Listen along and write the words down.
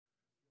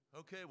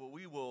Okay, well,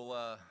 we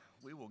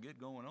will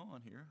get going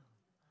on here.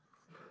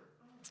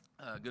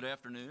 Good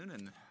afternoon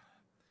and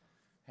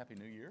Happy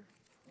New Year.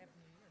 Happy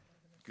New Year.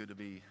 Good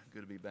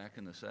to be back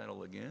in the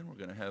saddle again. We're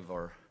going to have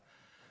our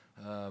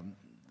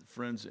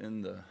friends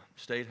in the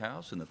State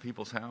House and the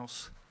People's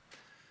House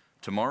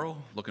tomorrow.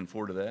 Looking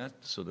forward to that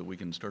so that we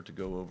can start to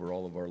go over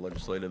all of our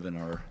legislative and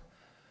our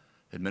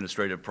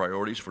administrative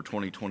priorities for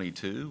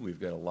 2022. We've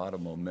got a lot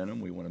of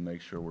momentum. We want to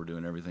make sure we're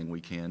doing everything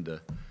we can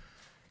to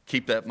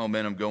keep that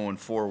momentum going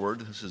forward.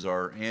 This is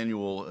our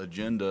annual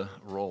agenda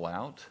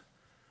rollout,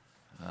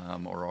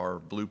 or our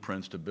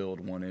blueprints to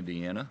build one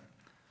Indiana.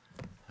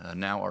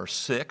 Now our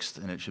sixth,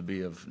 and it should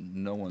be of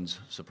no one's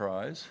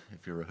surprise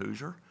if you're a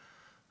Hoosier,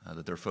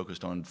 that they're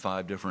focused on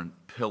 5 different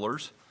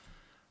pillars,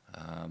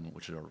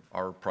 which are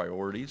our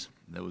priorities.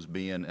 Those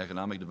being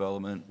economic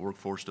development,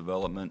 workforce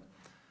development,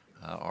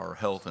 our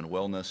health and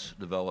wellness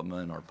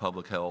development, our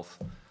public health,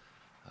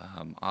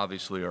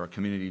 obviously our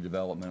community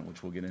development,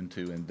 which we'll get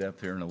into in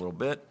depth here in a little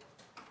bit,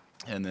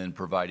 and then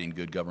providing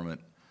good government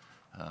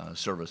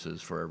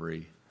services for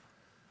every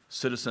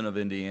citizen of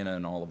Indiana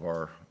and all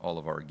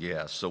of our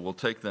guests. So we'll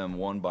take them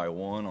one by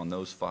one on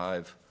those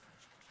 5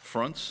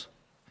 fronts,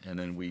 and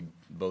then we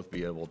both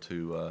be able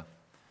to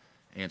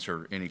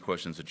answer any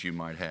questions that you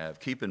might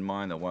have. Keep in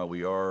mind that while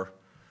we are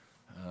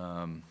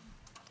on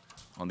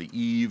the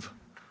eve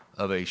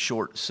of a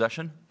short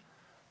session,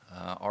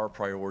 our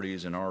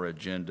priorities and our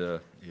agenda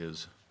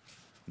is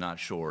not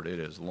short. It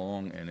is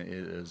long and it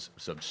is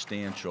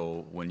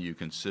substantial when you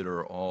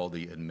consider all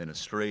the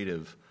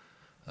administrative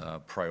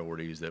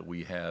priorities that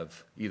we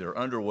have either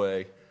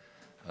underway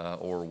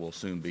or will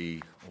soon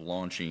be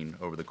launching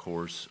over the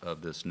course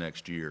of this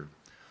next year.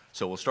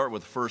 So we'll start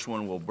with the first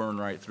one. We'll burn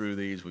right through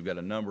these. We've got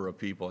a number of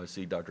people. I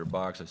see Dr.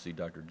 Box, I see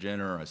Dr.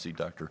 Jenner, I see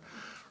Dr.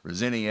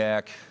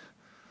 Rosiniak.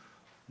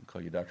 I'll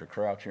call you Dr.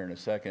 Crouch here in a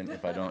second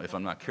if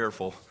I'm not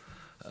careful.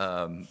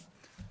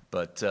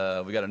 But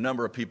we got a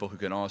number of people who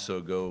can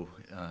also go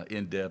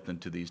in depth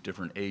into these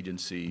different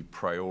agency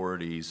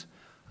priorities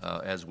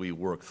as we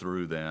work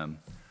through them.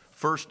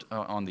 First,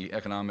 on the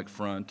economic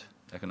front,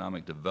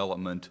 economic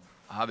development,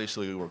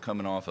 obviously we're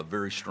coming off a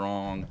very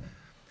strong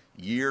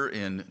year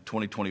in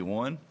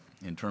 2021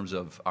 in terms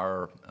of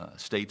our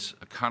state's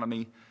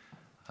economy.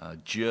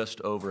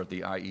 Just over at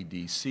the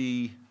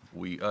IEDC,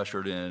 we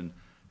ushered in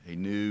a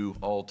new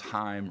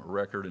all-time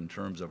record in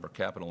terms of our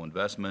capital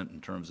investment, in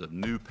terms of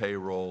new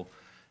payroll,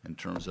 in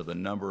terms of the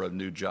number of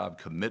new job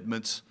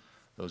commitments.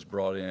 Those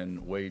brought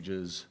in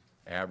wages,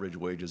 average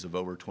wages of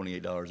over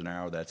 $28 an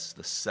hour. That's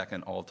the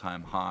second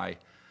all-time high.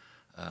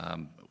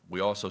 We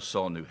also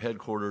saw new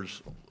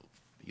headquarters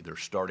either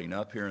starting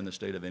up here in the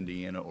state of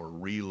Indiana or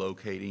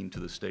relocating to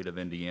the state of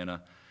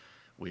Indiana.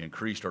 We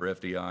increased our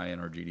FDI and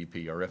our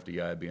GDP, our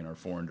FDI being our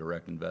foreign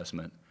direct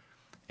investment,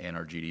 and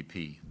our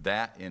GDP.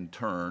 That, in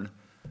turn,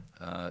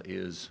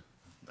 is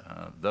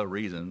the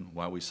reason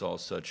why we saw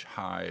such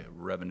high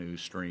revenue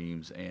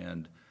streams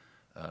and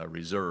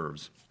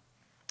reserves.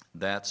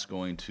 That's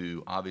going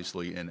to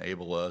obviously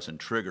enable us and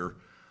trigger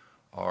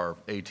our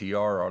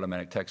ATR,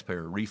 automatic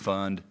taxpayer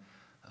refund,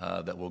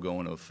 that will go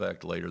into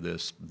effect later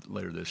this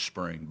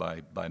spring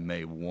by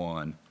May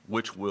 1,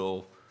 which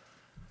we'll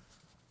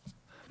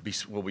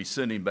be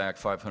sending back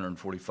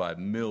 $545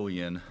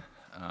 million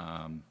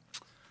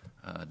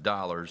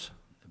dollars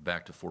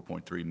back to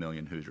 4.3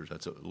 million Hoosiers.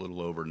 That's a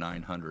little over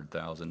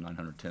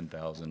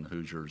 910,000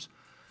 Hoosiers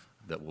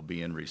that will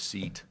be in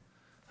receipt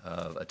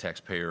of a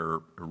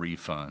taxpayer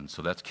refund.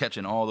 So that's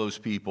catching all those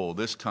people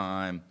this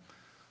time.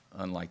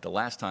 Unlike the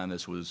last time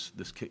this was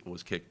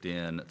kicked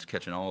in, it's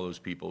catching all those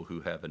people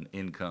who have an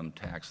income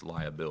tax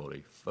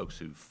liability, folks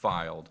who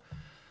filed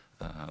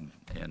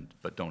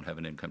but don't have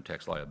an income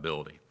tax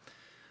liability.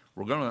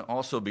 We're going to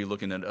also be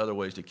looking at other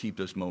ways to keep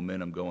this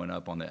momentum going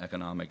up on the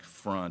economic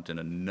front in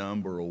a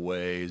number of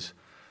ways.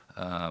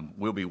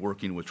 We'll be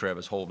working with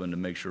Travis Holden to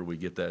make sure we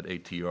get that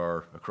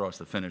ATR across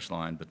the finish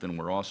line, but then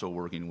we're also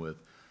working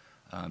with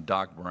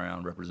Doc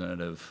Brown,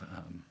 Representative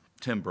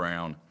Tim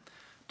Brown,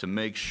 to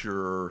make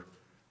sure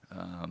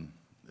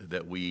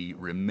that we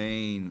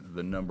remain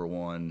the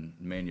 #1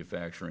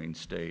 manufacturing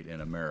state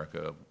in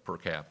America per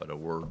capita.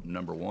 We're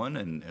 #1,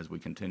 and as we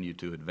continue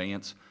to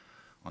advance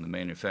on the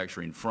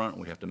manufacturing front,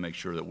 we have to make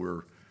sure that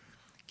we're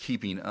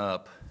keeping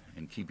up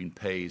and keeping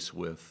pace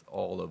with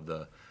all of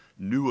the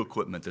new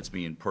equipment that's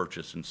being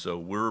purchased. And so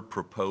we're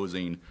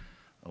proposing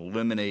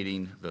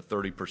eliminating the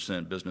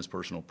 30% business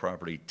personal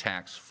property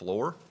tax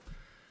floor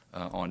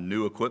on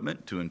new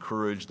equipment to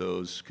encourage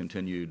those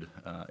continued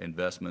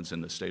investments in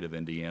the state of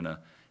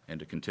Indiana and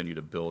to continue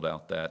to build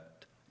out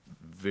that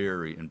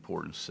very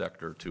important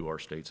sector to our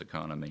state's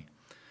economy.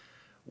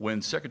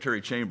 When Secretary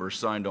Chambers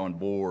signed on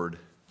board,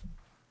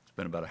 it's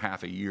been about a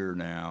half a year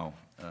now,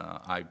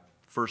 I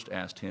first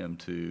asked him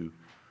to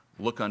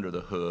look under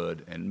the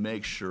hood and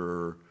make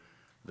sure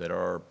that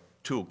our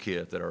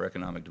toolkit, that our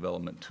economic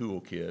development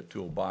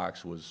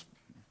toolbox was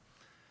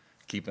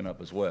keeping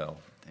up as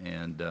well.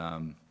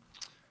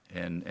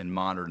 and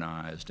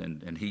modernized,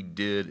 and he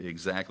did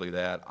exactly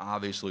that.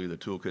 Obviously, the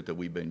toolkit that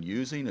we've been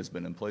using has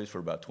been in place for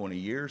about 20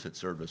 years. It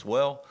served us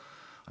well.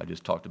 I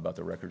just talked about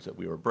the records that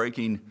we were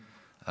breaking,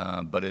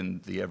 but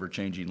in the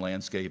ever-changing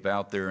landscape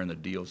out there and the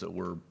deals that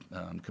we're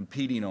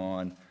competing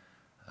on,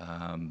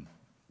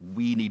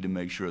 we need to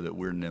make sure that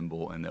we're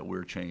nimble and that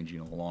we're changing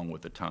along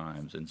with the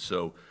times. And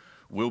so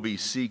we'll be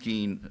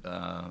seeking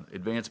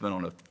advancement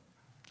on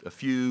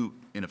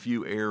in a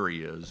few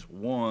areas.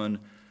 One,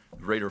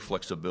 greater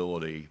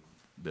flexibility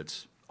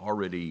that's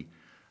already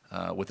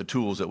with the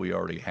tools that we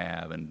already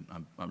have, and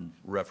I'm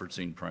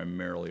referencing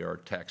primarily our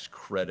tax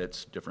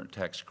credits, different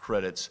tax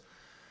credits.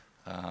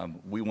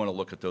 We want to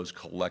look at those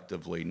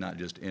collectively, not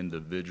just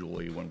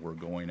individually when we're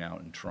going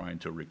out and trying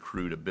to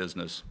recruit a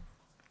business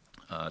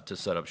to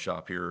set up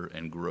shop here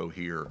and grow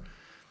here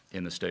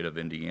in the state of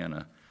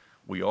Indiana.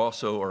 We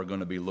also are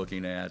going to be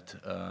looking at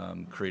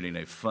creating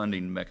a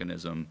funding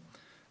mechanism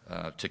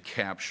to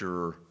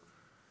capture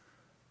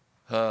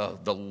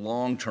the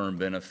long-term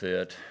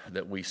benefit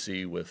that we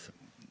see with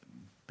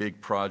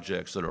big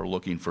projects that are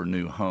looking for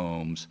new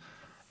homes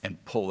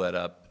and pull that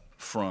up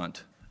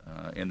front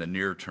in the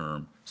near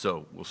term.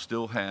 So we'll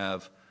still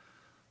have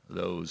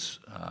those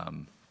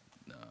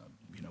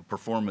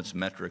performance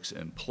metrics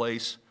in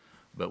place,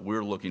 but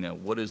we're looking at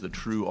what is the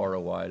true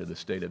ROI to the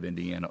state of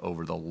Indiana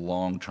over the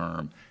long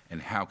term,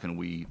 and how can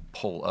we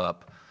pull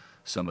up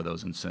some of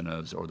those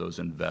incentives or those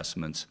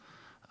investments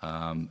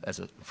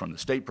from the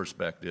state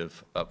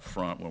perspective up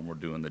front when we're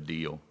doing the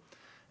deal.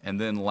 And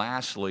then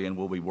lastly, and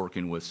we'll be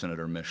working with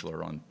Senator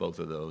Mishler on both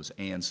of those,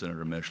 and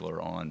Senator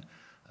Mishler on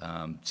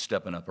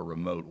stepping up a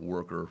remote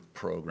worker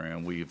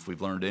program.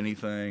 We've learned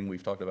anything,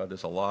 we've talked about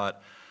this a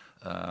lot,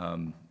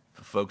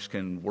 folks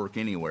can work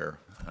anywhere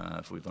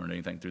if we've learned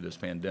anything through this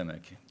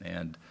pandemic.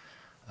 And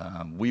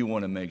we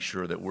want to make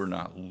sure that we're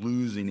not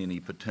losing any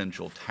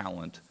potential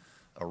talent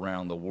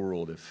around the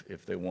world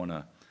if they want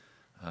to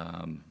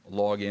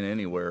log in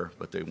anywhere,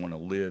 but they want to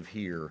live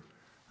here.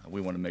 We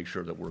want to make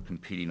sure that we're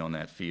competing on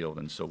that field,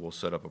 and so we'll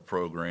set up a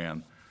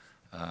program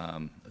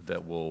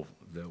that will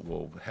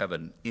have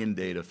an end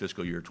date of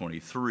fiscal year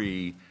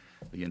 23,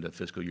 the end of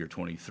fiscal year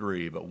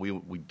 23, but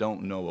we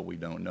don't know what we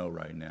don't know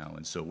right now,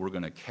 and so we're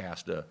going to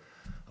cast a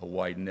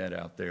wide net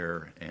out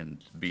there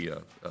and be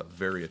a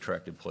very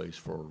attractive place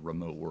for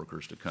remote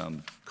workers to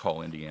come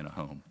call Indiana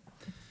home.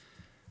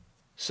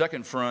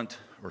 Second front,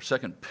 or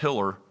second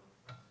pillar,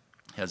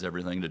 has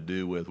everything to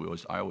do with,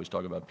 I always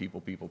talk about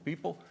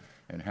people,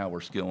 and how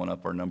we're skilling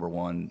up our number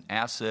one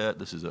asset.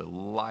 This is a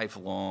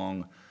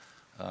lifelong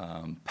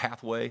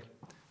pathway.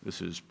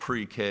 This is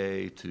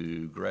pre-K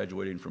to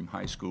graduating from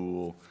high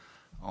school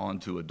on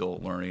to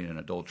adult learning and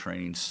adult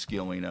training,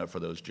 skilling up for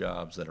those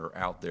jobs that are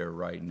out there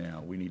right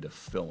now. We need to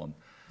fill them.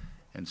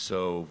 And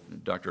so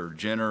Dr.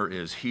 Jenner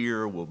is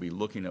here. We'll be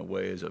looking at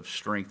ways of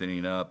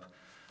strengthening up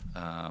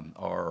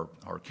our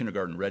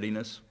kindergarten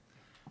readiness.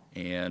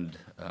 And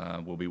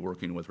we'll be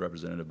working with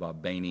Representative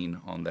Bob Baining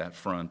on that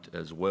front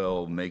as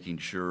well, making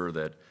sure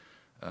that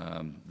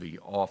the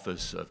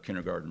Office of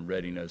Kindergarten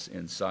Readiness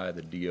inside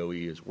the DOE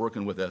is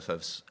working with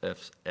FSSA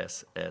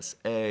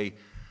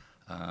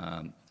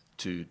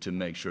to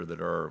make sure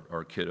that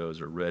our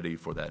kiddos are ready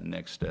for that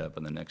next step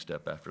and the next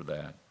step after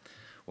that.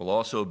 We'll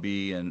also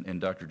be, in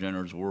Dr.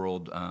 Jenner's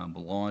world,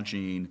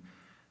 launching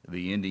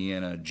the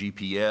Indiana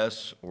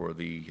GPS, or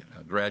the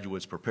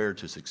Graduates Prepared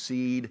to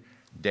Succeed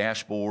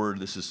dashboard.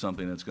 This is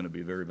something that's going to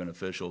be very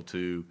beneficial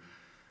to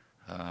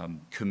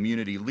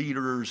community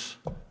leaders,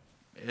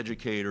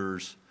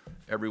 educators,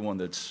 everyone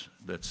that's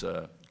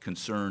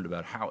concerned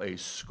about how a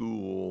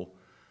school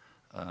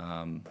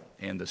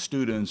and the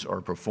students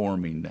are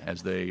performing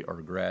as they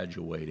are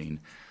graduating.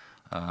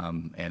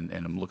 And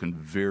I'm looking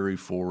very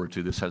forward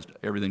to this. Has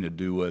everything to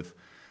do with,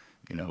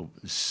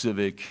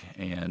 civic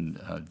and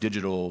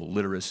digital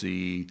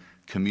literacy,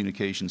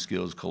 communication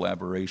skills,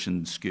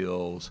 collaboration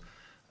skills,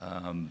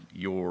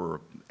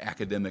 your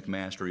academic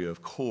mastery,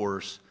 of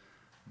course,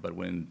 but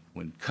when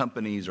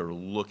companies are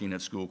looking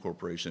at school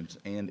corporations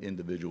and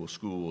individual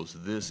schools,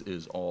 this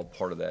is all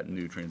part of that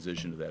new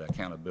transition to that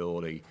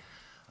accountability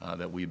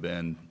that we've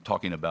been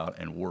talking about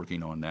and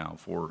working on now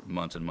for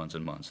months and months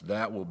and months.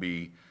 That will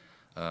be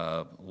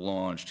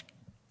launched,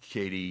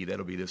 Katie,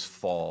 that'll be this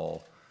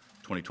fall,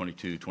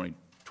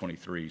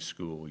 2022-2023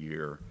 school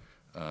year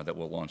that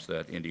will launch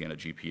that Indiana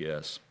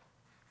GPS.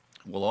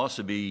 We'll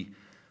also be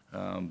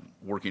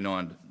working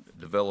on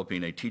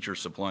developing a teacher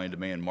supply and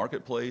demand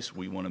marketplace.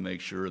 We want to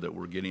make sure that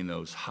we're getting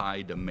those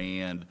high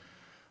demand,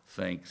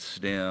 think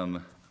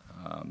STEM,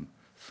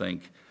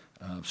 think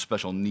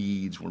special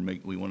needs.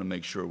 We want to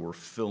make sure we're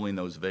filling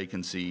those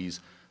vacancies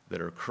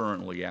that are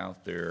currently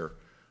out there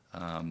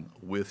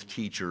with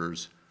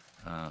teachers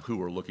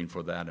who are looking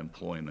for that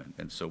employment.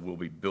 And so we'll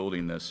be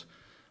building this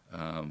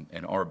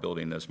and are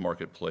building this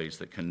marketplace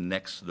that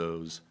connects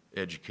those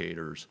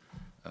educators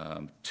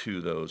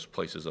to those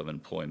places of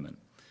employment.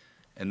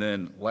 And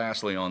then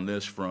lastly on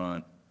this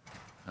front,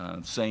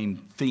 same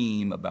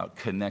theme about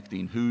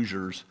connecting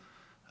Hoosiers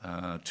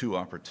to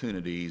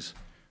opportunities.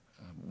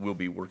 we'll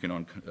be working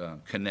on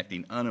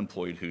connecting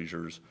unemployed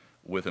Hoosiers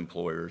with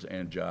employers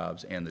and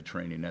jobs and the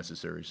training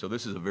necessary. So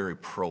this is a very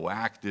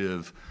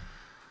proactive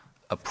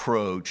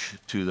approach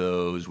to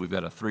those. We've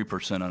got a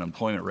 3%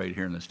 unemployment rate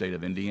here in the state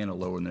of Indiana,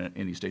 lower than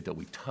any state that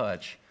we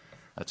touch.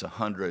 That's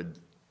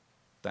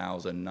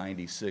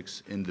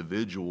 100,096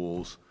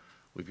 individuals.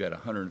 We've got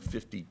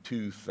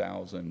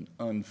 152,000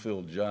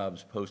 unfilled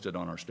jobs posted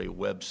on our state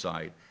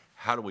website.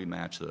 How do we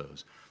match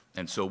those?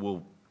 And so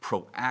we'll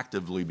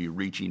proactively be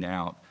reaching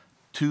out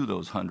to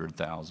those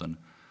 100,000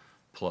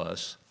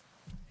 plus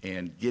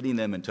and getting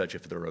them in touch.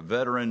 If they're a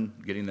veteran,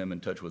 getting them in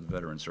touch with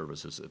veteran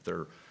services.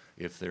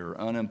 If they're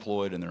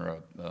unemployed and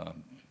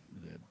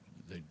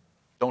they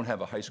don't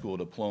have a high school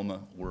diploma,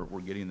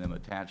 we're getting them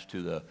attached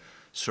to the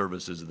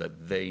services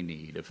that they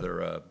need. If they're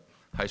a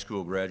high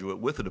school graduate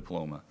with a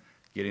diploma,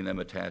 getting them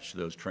attached to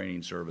those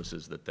training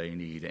services that they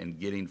need, and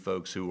getting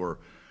folks who are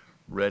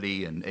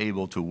ready and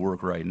able to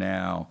work right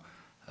now,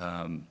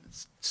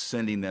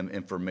 sending them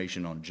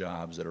information on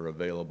jobs that are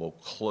available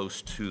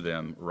close to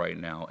them right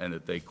now and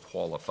that they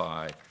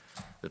qualify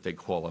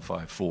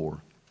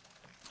for.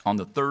 On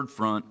the third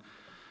front,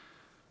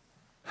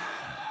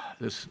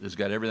 this has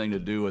got everything to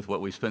do with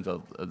what we spent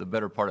the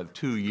better part of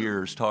 2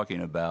 years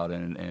talking about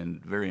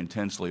and very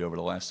intensely over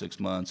the last 6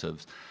 months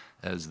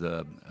as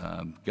the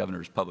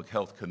Governor's Public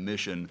Health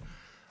Commission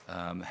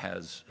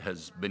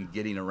has been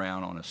getting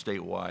around on a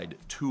statewide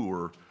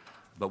tour.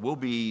 But we'll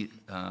be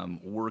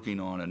working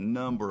on a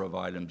number of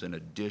items in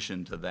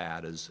addition to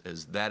that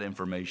as that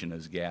information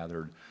is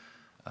gathered.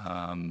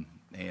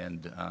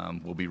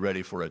 We'll be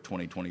ready for a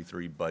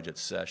 2023 budget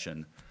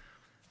session.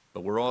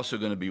 But we're also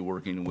going to be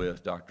working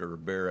with Dr.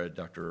 Barrett,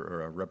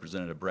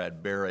 Representative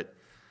Brad Barrett,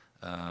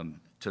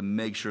 to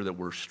make sure that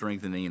we're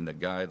strengthening the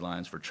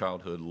guidelines for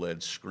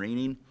childhood-led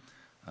screening.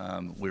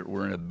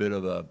 We're in a bit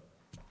of a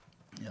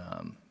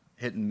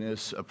hit and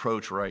miss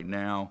approach right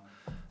now,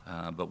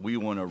 but we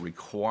want to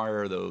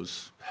require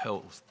those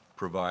health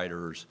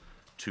providers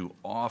to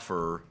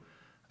offer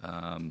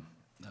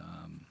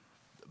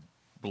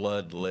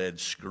blood-led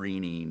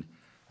screening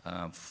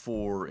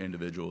for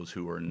individuals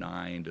who are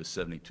 9 to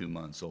 72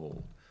 months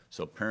old.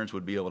 So parents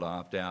would be able to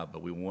opt out,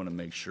 but we want to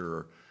make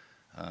sure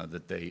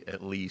that they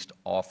at least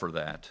offer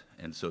that,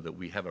 and so that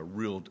we have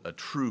a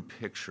true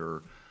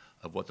picture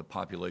of what the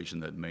population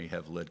that may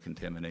have lead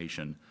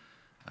contamination.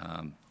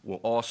 We'll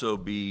also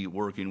be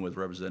working with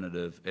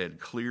Representative Ed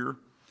Clear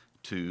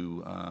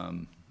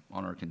on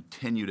our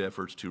continued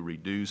efforts to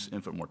reduce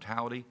infant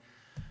mortality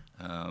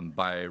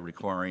by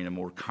requiring a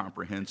more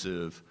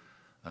comprehensive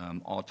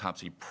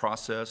autopsy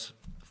process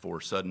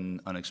for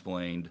sudden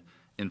unexplained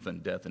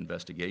infant death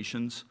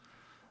investigations.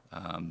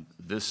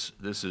 This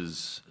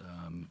is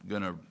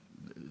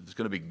it's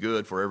going to be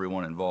good for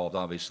everyone involved,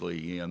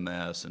 obviously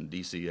EMS and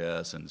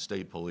DCS and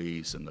state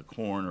police and the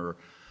coroner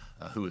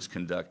who is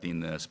conducting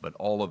this, but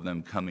all of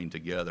them coming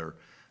together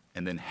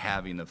and then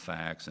having the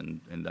facts.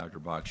 And Dr.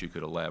 Box, you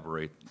could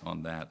elaborate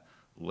on that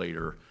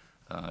later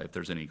if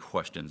there's any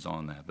questions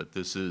on that. But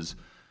this is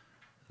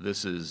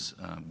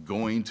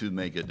going to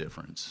make a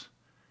difference.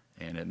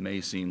 And it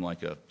may seem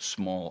like a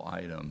small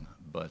item,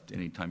 but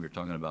anytime you're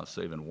talking about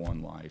saving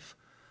one life,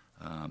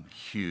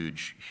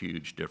 huge,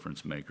 huge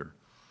difference maker.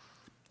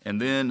 And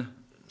then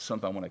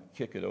something I want to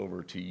kick it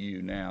over to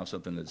you now,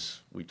 something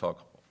we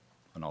talk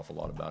an awful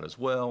lot about as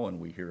well, and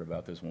we hear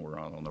about this when we're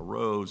out on the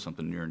road,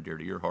 something near and dear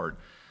to your heart.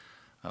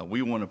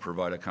 We want to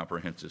provide a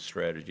comprehensive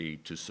strategy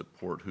to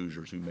support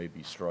Hoosiers who may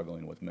be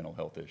struggling with mental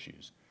health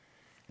issues.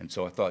 And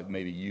so I thought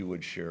maybe you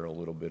would share a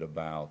little bit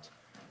about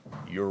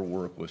your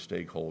work with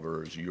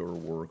stakeholders, your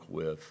work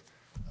with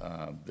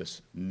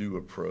this new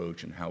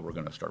approach, and how we're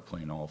going to start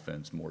playing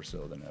offense more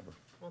so than ever.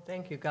 Well,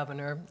 thank you,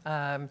 Governor.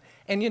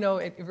 And you know,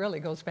 it really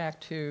goes back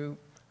to,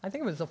 I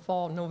think it was the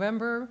fall,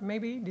 November,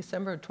 maybe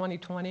December of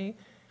 2020,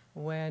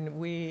 when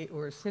we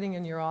were sitting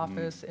in your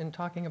office and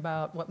talking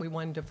about what we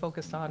wanted to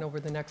focus on over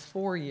the next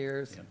 4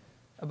 years,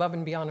 above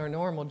and beyond our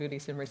normal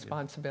duties and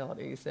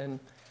responsibilities.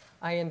 And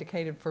I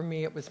indicated for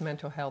me it was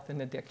mental health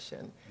and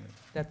addiction,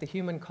 that the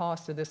human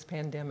cost of this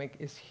pandemic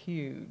is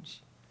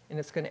huge, and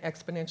it's going to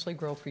exponentially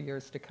grow for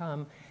years to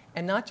come.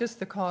 And not just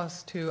the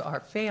cost to our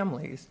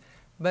families,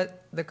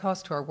 but the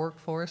cost to our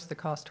workforce, the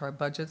cost to our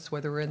budgets,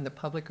 whether we're in the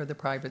public or the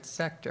private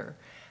sector.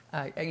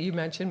 You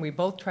mentioned we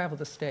both travel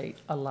the state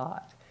a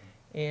lot.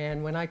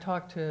 And when I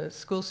talk to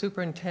school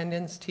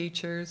superintendents,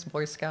 teachers,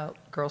 Boy Scout,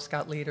 Girl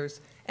Scout leaders,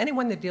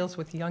 anyone that deals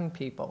with young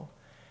people,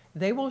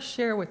 they will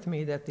share with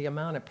me that the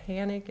amount of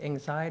panic,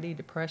 anxiety,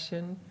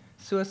 depression,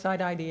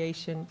 suicide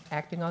ideation,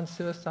 acting on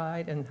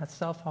suicide, and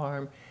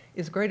self-harm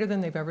is greater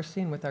than they've ever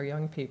seen with our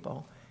young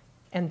people.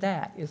 And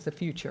that is the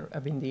future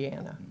of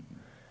Indiana.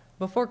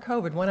 Before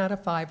COVID, 1 out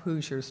of 5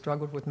 Hoosiers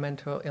struggled with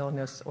mental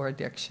illness or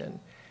addiction.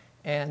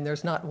 And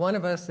there's not one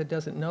of us that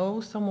doesn't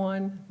know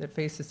someone that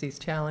faces these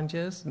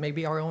challenges,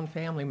 maybe our own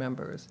family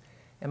members.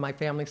 And my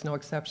family's no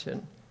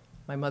exception.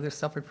 My mother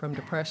suffered from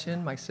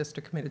depression, my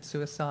sister committed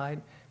suicide,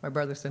 my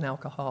brother's an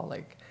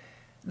alcoholic.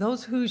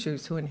 Those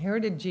Hoosiers who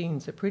inherited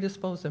genes that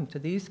predispose them to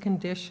these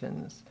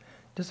conditions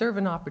deserve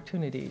an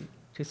opportunity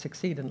to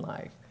succeed in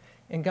life.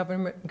 And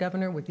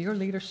Governor, with your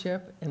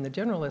leadership and the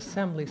General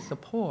Assembly's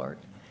support,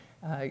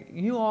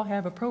 you all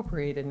have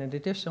appropriated an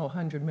additional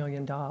 $100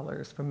 million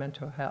for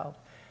mental health.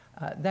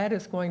 That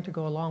is going to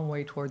go a long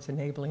way towards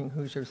enabling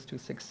Hoosiers to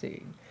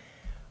succeed.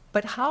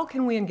 But how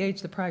can we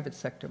engage the private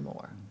sector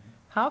more?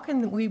 How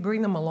can we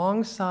bring them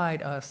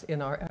alongside us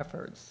in our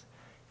efforts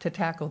to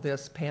tackle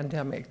this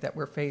pandemic that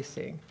we're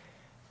facing?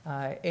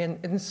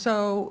 And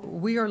so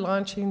we are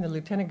launching the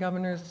Lieutenant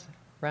Governor's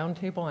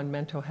Roundtable on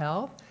Mental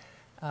Health,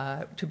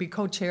 to be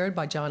co-chaired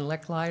by John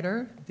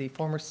Lechleiter, the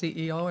former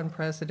CEO and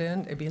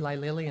president of Eli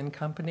Lilly and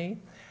Company.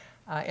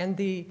 And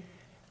the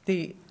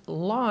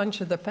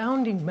launch of the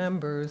founding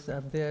members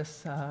of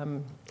this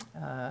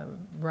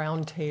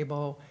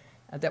roundtable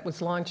that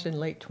was launched in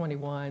late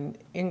 21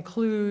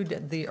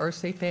 include the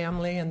Irsay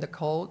family and the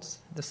Colts,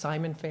 the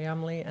Simon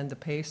family and the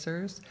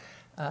Pacers,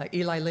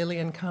 Eli Lilly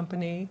and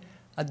Company,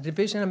 the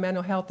Division of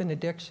Mental Health and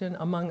Addiction,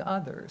 among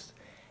others.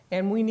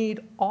 And we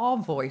need all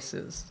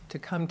voices to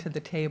come to the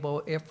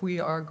table if we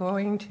are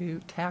going to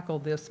tackle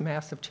this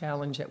massive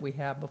challenge that we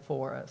have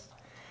before us.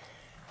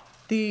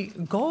 The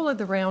goal of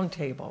the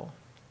roundtable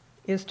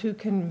is to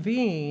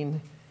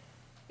convene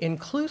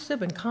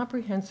inclusive and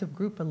comprehensive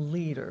group of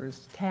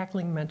leaders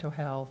tackling mental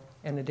health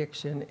and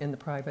addiction in the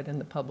private and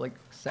the public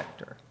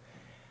sector.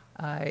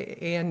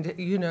 And,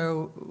 you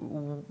know,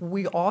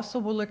 we also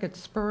will look at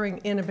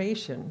spurring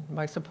innovation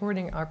by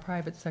supporting our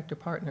private sector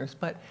partners.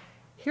 But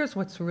here's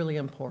what's really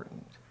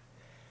important.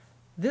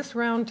 This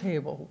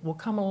roundtable will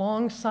come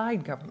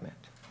alongside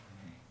government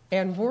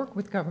and work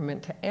with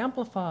government to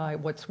amplify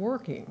what's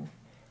working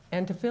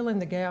and to fill in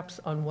the gaps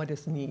on what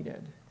is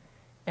needed.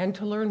 And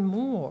to learn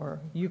more,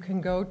 you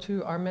can go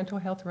to our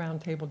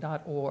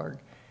mentalhealthroundtable.org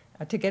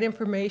to get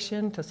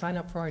information, to sign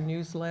up for our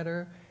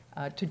newsletter,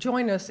 to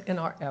join us in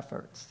our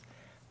efforts.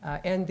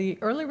 And the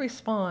early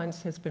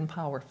response has been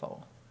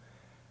powerful.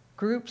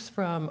 Groups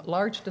from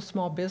large to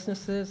small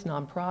businesses,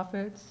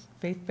 nonprofits,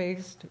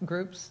 faith-based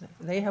groups,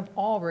 they have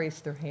all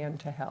raised their hand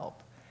to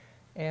help.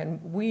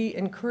 And we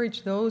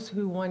encourage those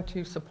who want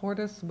to support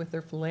us with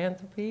their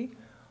philanthropy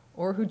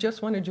or who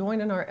just want to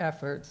join in our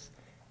efforts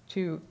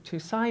to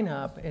sign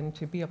up and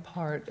to be a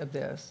part of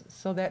this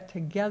so that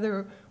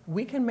together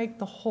we can make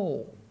the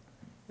whole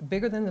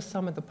bigger than the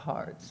sum of the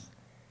parts.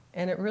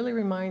 And it really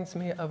reminds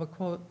me of a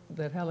quote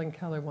that Helen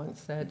Keller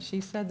once said. She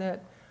said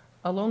that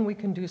alone we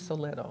can do so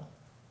little,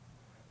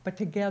 but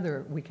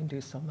together we can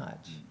do so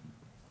much.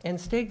 And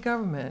state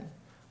government,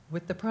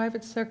 with the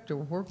private sector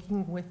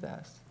working with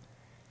us,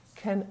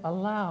 can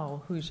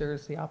allow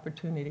Hoosiers the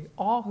opportunity,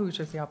 all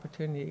Hoosiers the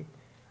opportunity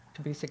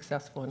to be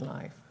successful in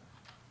life.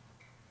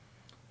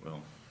 Well,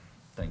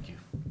 thank you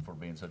for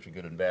being such a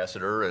good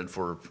ambassador and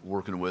for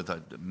working with, I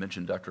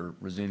mentioned Dr.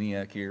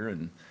 Rosiniak here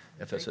and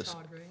FSS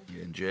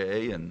and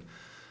Jay and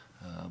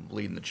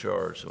leading the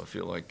charge. So I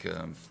feel like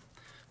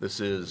this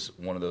is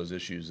one of those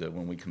issues that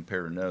when we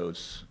compare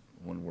notes,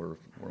 when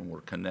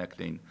we're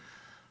connecting,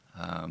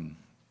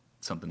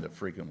 something that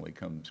frequently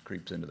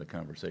creeps into the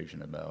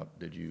conversation about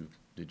did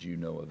you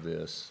know of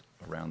this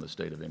around the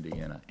state of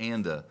Indiana,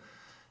 and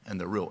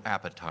the real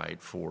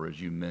appetite for, as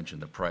you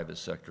mentioned, the private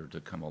sector to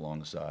come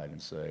alongside and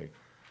say,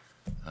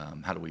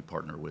 how do we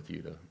partner with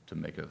you to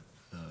make a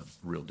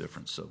real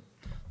difference? So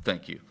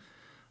thank you.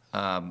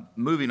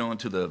 Moving on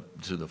to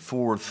the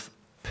fourth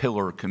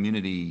pillar,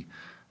 community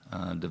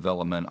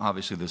development.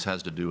 Obviously, this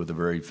has to do with the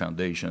very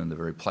foundation, the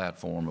very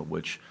platform of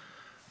which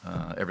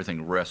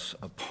everything rests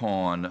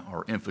upon,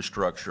 our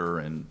infrastructure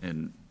and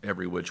in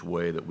every which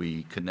way that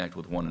we connect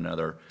with one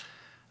another.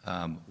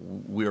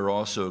 We are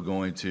also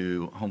going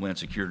to, Homeland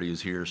Security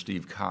is here,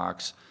 Steve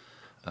Cox,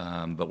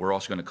 but we're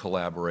also going to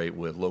collaborate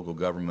with local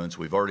governments.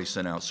 We've already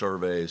sent out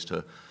surveys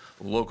to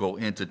local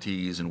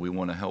entities, and we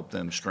want to help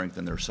them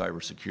strengthen their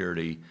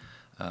cybersecurity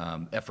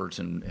efforts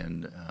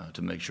and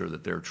to make sure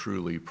that they're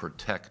truly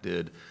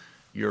protected.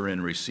 You're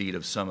in receipt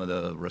of some of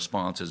the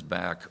responses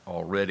back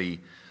already.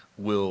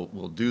 We'll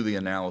do the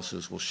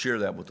analysis, we'll share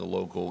that with the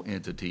local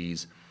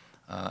entities,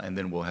 and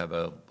then we'll have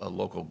a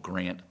local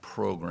grant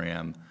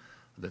program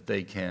that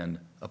they can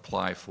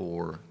apply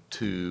for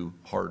to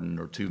harden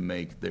or to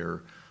make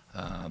their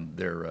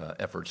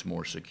efforts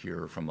more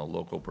secure from a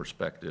local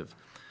perspective.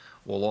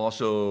 We'll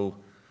also,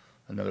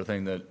 another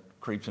thing that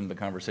creeps into the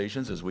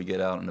conversations as we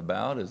get out and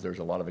about is there's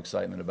a lot of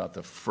excitement about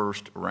the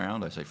first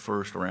round, I say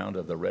first round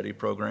of the READY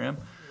program.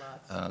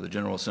 The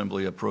General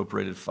Assembly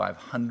appropriated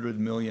 $500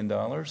 million,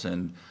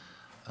 and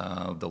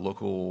the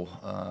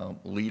local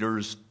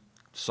leaders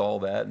saw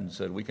that and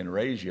said, we can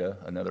raise you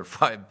another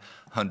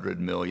 $500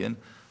 million.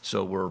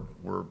 So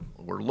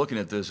we're looking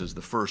at this as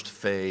the first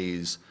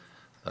phase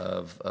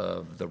of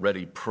the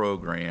READY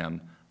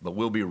program, but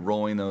we'll be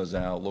rolling those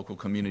out. Local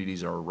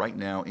communities are right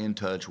now in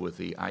touch with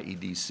the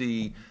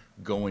IEDC,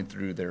 going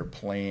through their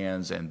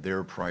plans and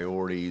their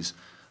priorities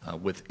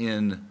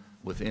within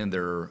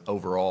their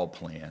overall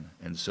plan.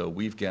 And so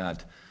we've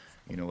got,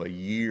 a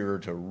year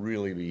to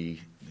really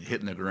be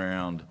hitting the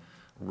ground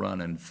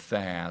running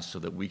fast so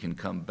that we can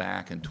come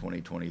back in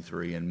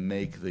 2023 and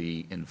make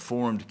the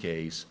informed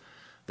case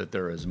that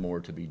there is more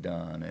to be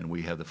done, and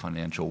we have the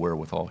financial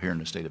wherewithal here in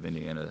the state of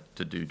Indiana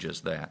to do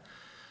just that.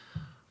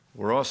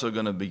 We're also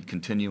going to be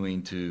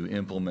continuing to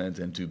implement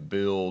and to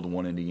build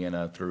One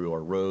Indiana through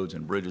our roads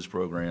and bridges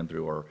program,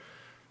 through our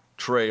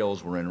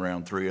trails. We're in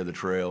round 3 of the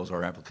trails.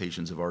 Our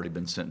applications have already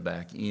been sent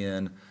back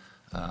in.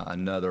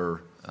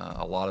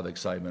 A lot of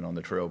excitement on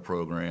the trail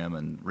program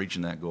and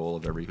reaching that goal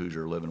of every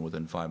Hoosier living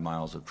within 5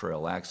 miles of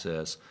trail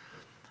access.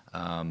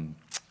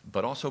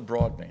 But also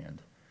broadband,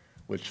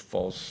 which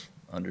falls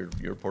under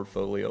your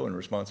portfolio and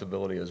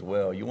responsibility as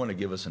well. You want to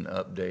give us an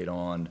update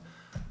on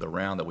the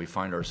round that we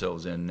find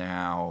ourselves in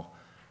now,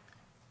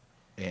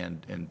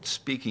 and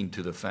speaking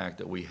to the fact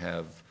that we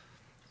have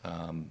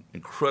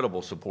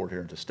incredible support here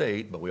at the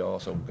state, but we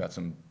also got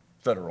some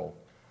federal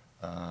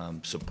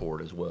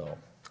support as well.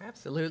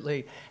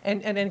 Absolutely.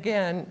 And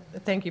again,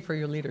 thank you for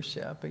your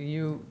leadership.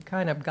 You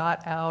kind of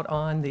got out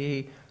on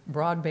the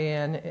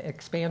broadband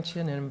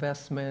expansion and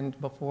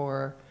investment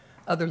before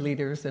other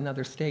leaders in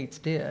other states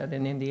did,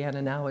 and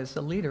Indiana now is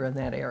the leader in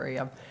that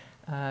area.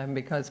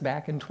 Because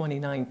back in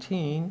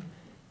 2019,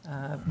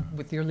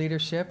 with your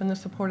leadership and the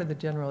support of the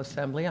General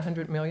Assembly,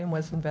 $100 million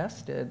was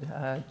invested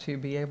to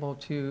be able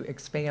to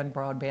expand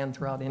broadband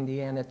throughout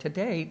Indiana. To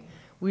date,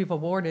 we've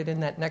awarded in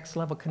that Next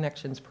Level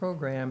Connections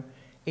program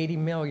 $80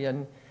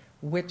 million,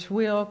 which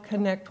will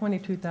connect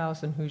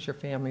 22,000 Hoosier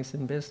families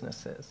and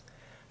businesses.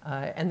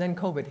 And then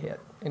COVID hit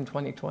in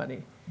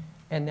 2020.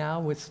 And now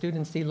with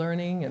students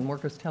e-learning and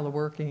workers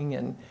teleworking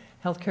and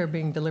healthcare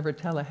being delivered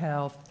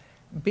telehealth,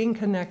 being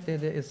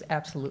connected is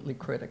absolutely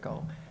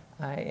critical.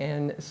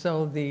 And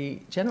so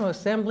the General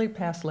Assembly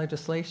passed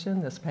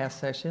legislation this past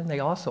session. They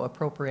also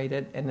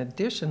appropriated an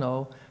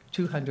additional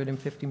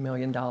 $250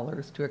 million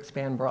to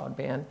expand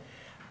broadband.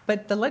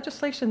 But the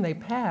legislation they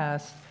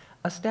passed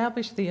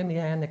established the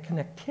Indiana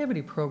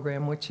Connectivity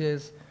Program, which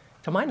is,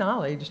 to my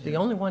knowledge, the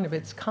only one of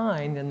its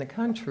kind in the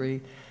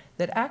country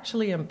that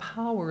actually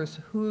empowers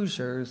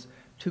Hoosiers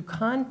to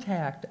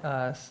contact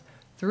us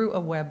through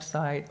a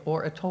website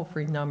or a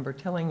toll-free number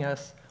telling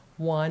us,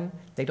 1,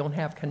 they don't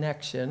have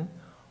connection,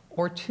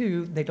 or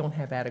 2, they don't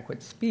have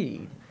adequate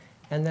speed.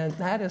 And then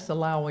that is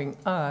allowing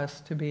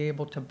us to be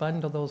able to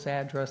bundle those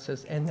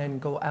addresses and then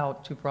go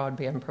out to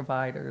broadband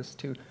providers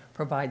to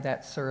provide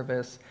that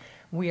service.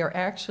 We are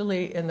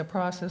actually in the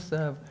process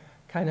of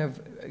kind of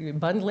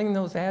bundling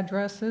those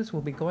addresses.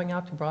 We'll be going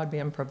out to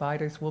broadband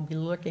providers. We'll be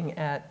looking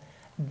at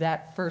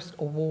that first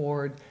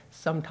award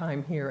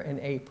sometime here in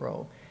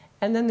April.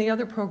 And then the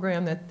other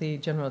program that the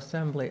General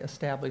Assembly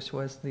established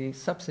was the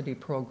subsidy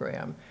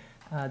program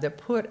that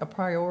put a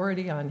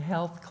priority on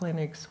health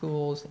clinics,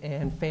 schools,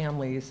 and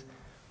families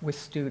with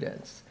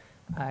students.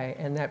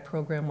 And that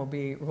program will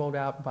be rolled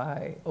out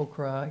by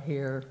Okra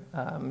here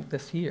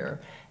this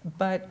year.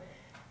 But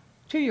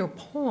to your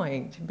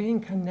point, being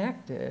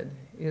connected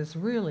is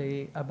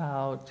really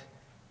about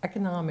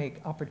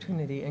economic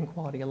opportunity and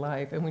quality of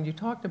life. And when you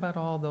talked about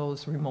all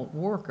those remote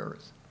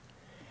workers,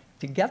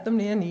 to get them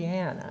to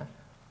Indiana,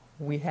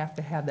 we have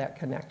to have that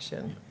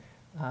connection.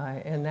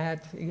 And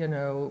that, you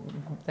know,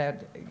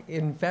 that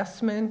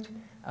investment,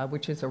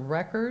 which is a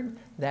record,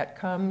 that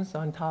comes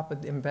on top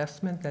of the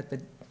investment that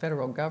the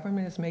federal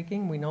government is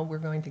making. We know we're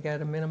going to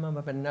get a minimum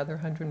of another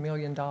 $100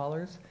 million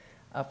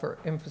for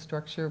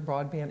infrastructure,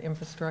 broadband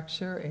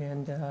infrastructure,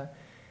 and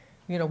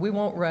you know, we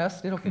won't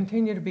rest. It'll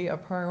continue to be a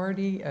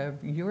priority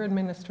of your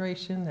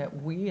administration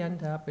that we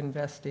end up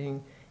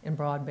investing in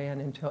broadband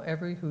until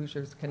every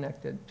Hoosier is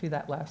connected to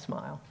that last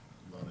mile.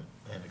 Love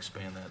it. And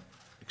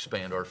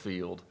expand our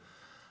field.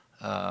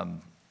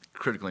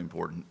 Critically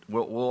important.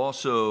 We'll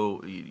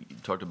also, you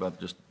talked about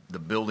just the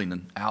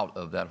building out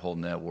of that whole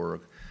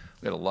network.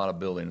 We got a lot of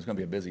building. It's going to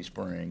be a busy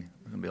spring.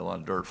 There's going to be a lot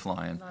of dirt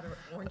flying. A lot of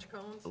orange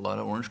cones. A lot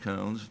of orange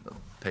cones.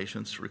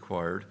 Patience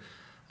required.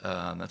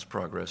 That's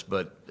progress.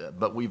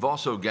 But we've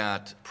also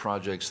got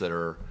projects that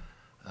are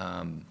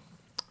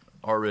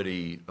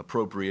already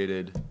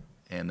appropriated,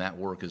 and that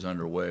work is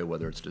underway,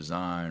 whether it's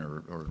design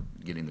or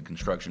getting the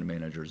construction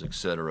managers, et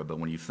cetera. But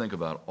when you think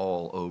about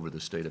all over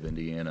the state of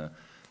Indiana,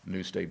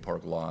 new State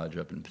Park Lodge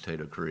up in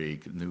Potato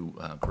Creek, new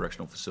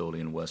correctional facility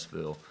in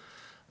Westville,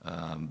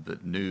 the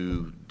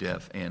new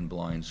deaf and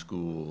blind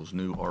schools,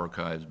 new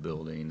archives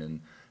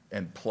building,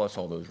 and plus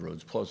all those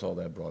roads, plus all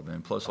that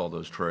broadband, plus all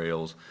those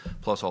trails,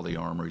 plus all the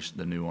armories,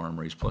 the new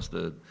armories, plus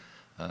the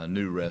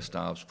new rest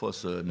stops,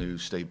 plus a new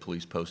state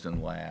police post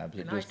and lab.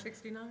 And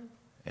I-69?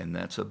 And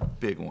that's a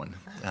big one,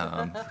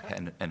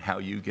 and how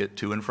you get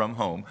to and from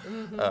home.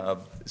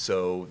 Mm-hmm.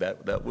 So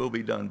that will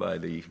be done by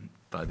the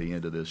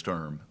end of this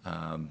term.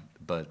 And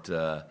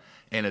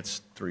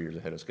it's 3 years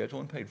ahead of schedule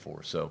and paid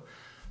for. So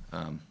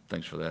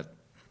thanks for that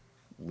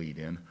lead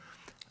in.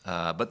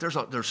 But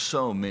there's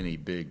so many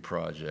big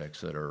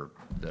projects that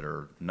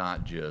are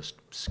not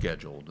just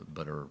scheduled,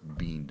 but are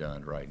being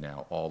done right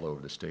now all over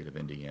the state of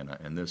Indiana.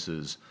 And this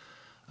is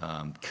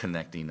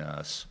connecting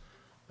us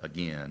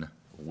again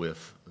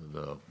with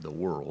the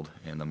world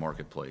and the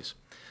marketplace.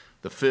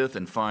 The fifth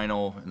and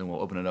final, and then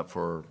we'll open it up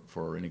for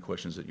any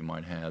questions that you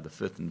might have. The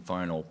fifth and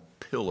final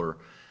pillar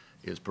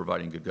is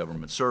providing good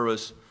government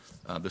service.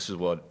 This is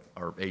what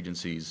our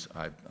agencies,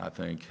 I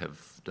think, have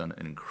done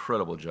an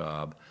incredible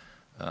job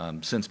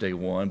since day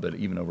one, but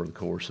even over the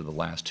course of the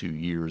last 2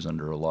 years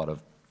under a lot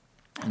of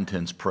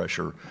intense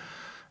pressure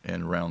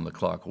and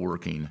round-the-clock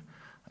working.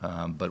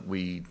 But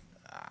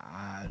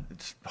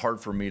it's hard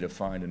for me to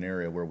find an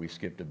area where we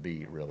skipped a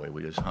beat, really.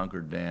 We just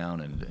hunkered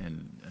down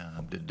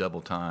and did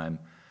double time,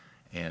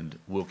 and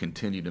we'll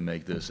continue to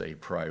make this a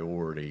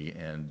priority.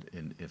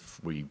 And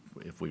if we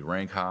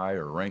rank high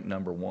or rank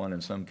number one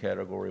in some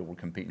category, we're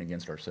competing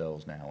against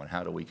ourselves now. And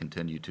how do we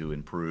continue to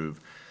improve?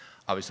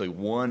 Obviously,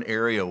 one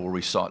area where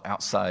we sought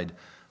outside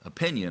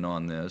opinion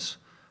on this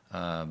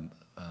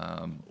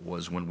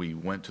was when we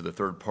went to the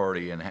third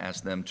party and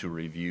asked them to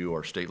review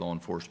our state law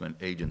enforcement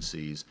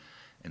agencies.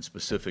 And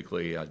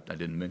specifically, I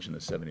didn't mention the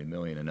 $70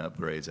 million in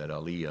upgrades at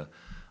Aliyah,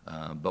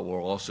 but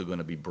we're also going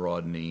to be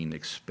broadening,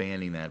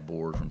 expanding that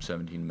board from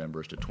 17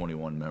 members to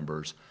 21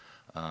 members.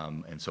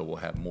 And so we'll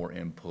have more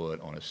input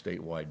on a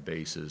statewide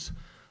basis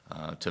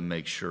to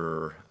make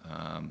sure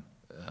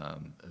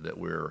that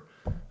we're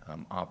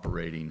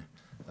operating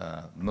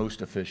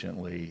most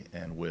efficiently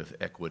and with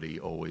equity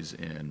always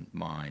in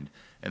mind.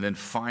 And then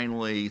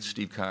finally,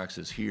 Steve Cox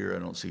is here. I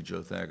don't see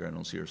Joe Thacker. I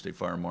don't see our state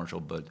fire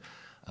marshal, but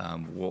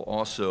we'll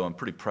also, I'm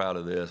pretty proud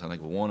of this, I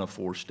think one of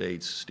 4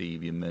 states,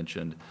 Steve, you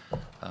mentioned,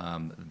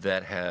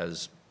 that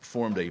has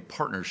formed a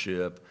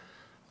partnership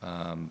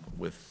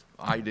with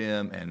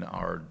IDEM and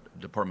our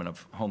Department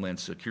of Homeland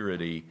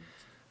Security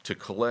to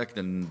collect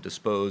and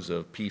dispose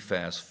of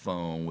PFAS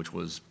foam, which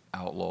was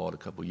outlawed a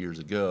couple years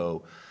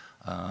ago.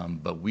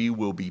 But we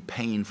will be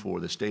paying for,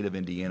 the state of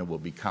Indiana will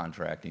be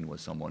contracting with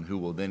someone who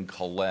will then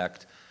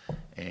collect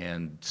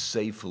and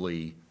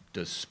safely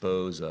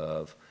dispose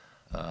of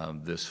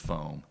this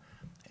foam.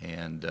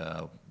 And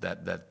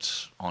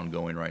that's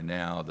ongoing right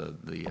now.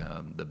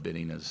 The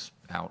bidding is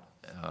out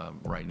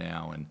right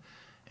now,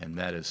 and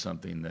that is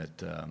something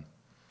that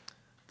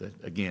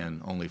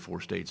again, only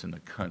 4 states in the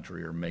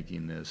country are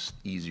making this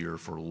easier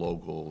for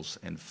locals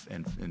and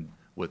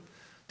with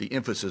the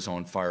emphasis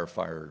on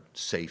firefighter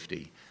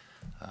safety.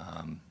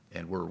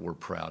 And we're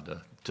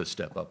proud to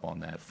step up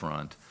on that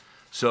front.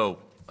 So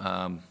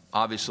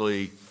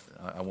obviously,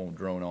 I won't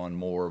drone on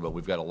more, but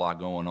we've got a lot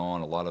going on,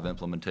 a lot of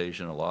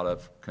implementation, a lot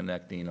of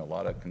connecting, a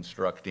lot of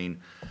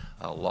constructing,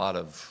 a lot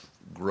of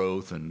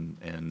growth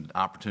and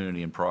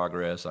opportunity and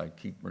progress. I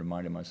keep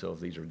reminding myself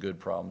these are good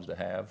problems to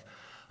have,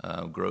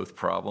 growth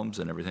problems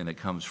and everything that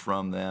comes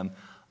from them.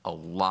 A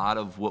lot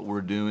of what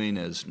we're doing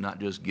is not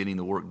just getting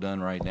the work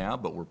done right now,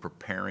 but we're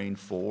preparing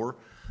for,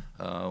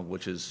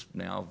 which is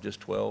now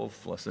just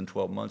less than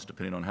 12 months,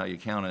 depending on how you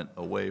count it,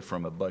 away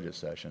from a budget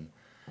session.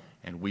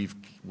 And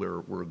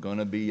we're going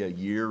to be a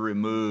year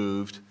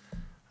removed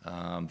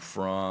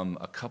from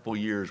a couple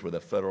years where the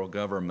federal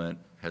government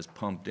has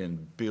pumped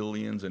in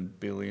billions and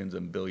billions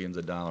and billions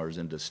of dollars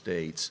into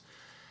states.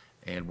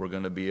 And we're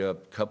going to be a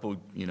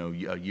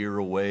year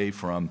away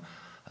from,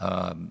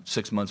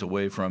 6 months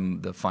away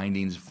from the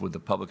findings for the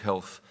Public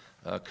Health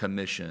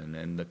Commission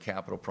and the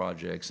capital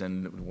projects,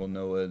 and we'll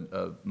know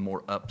a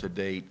more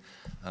up-to-date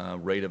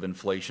rate of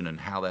inflation and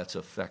how that's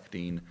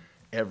affecting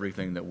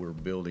everything that we're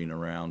building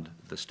around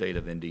the state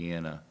of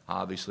Indiana.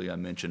 Obviously, I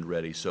mentioned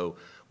READY, so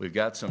we've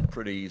got some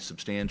pretty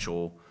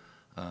substantial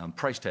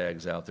price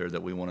tags out there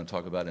that we want to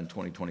talk about in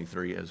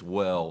 2023 as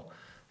well.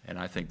 And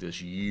I think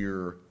this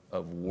year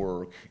of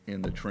work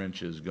in the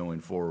trenches going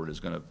forward is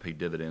going to pay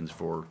dividends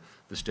for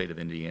the state of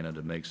Indiana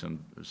to make some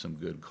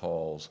good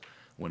calls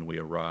when we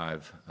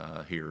arrive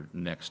here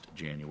next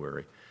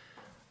January.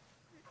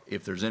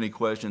 If there's any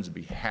questions, I'd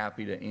be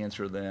happy to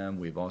answer them.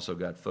 We've also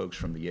got folks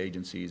from the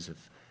agencies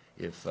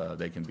if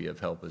they can be of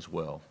help as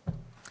well.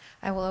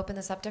 I will open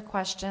this up to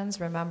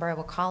questions. Remember, I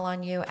will call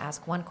on you,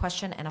 ask one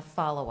question and a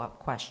follow-up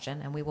question,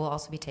 and we will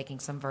also be taking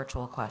some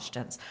virtual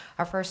questions.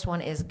 Our first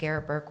one is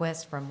Garrett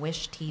Berquist from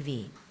Wish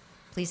TV.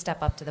 Please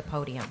step up to the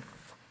podium.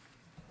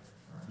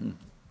 Good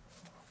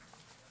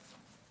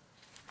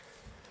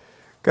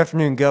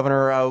afternoon,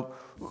 Governor.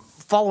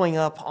 Following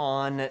up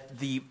on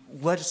the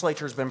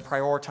legislature has been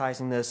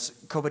prioritizing this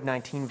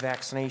COVID-19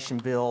 vaccination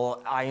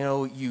bill. I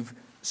know you've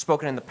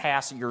spoken in the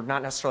past that you're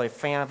not necessarily a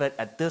fan of it.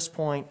 At this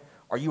point,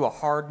 are you a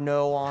hard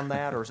no on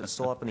that, or is it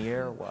still up in the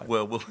air? What?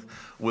 Well,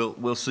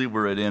 we'll see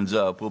where it ends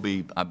up.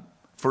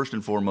 First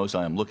and foremost,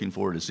 I am looking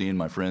forward to seeing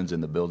my friends in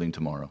the building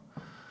tomorrow.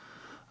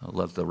 I'll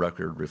let the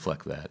record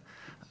reflect that.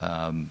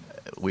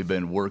 We've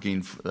been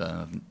working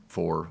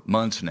for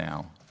months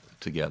now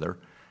together,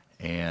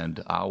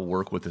 and I'll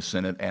work with the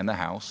Senate and the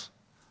House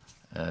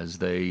as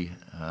they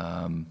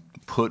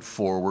put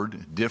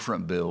forward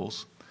different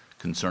bills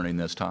concerning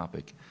this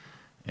topic.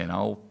 And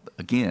I'll,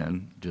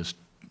 again, just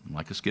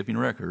like a skipping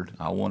record,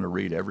 I want to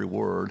read every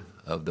word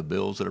of the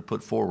bills that are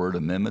put forward,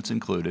 amendments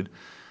included.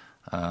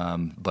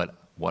 But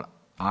what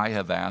I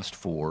have asked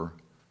for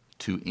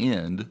to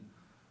end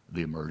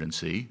the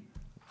emergency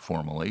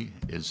formally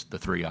is the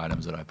 3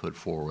 items that I put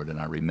forward, and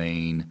I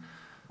remain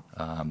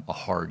a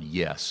hard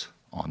yes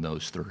on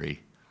those 3.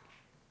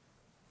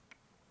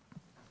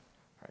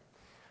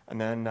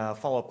 And then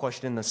follow-up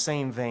question in the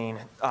same vein.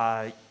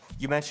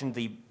 You mentioned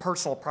the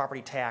personal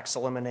property tax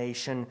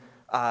elimination.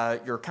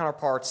 Your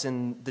counterparts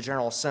in the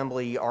General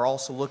Assembly are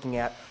also looking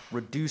at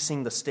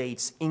reducing the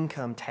state's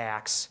income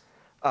tax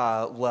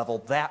level.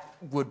 That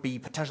would be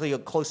potentially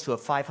close to a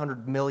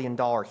 $500 million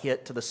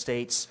hit to the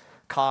state's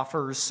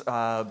coffers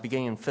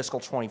beginning in fiscal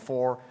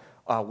 '24.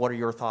 What are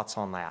your thoughts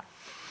on that?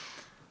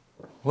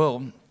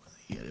 Well,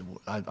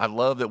 I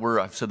love that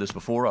I've said this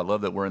before, I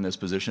love that we're in this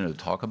position to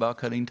talk about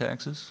cutting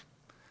taxes.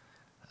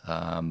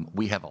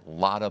 We have a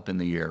lot up in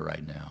the air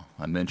right now.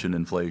 I mentioned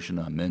inflation,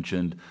 I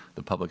mentioned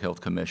the Public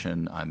Health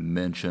Commission, I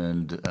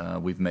mentioned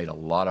we've made a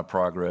lot of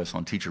progress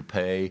on teacher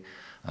pay.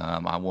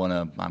 I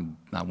want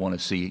to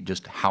see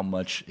just how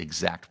much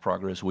exact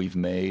progress we've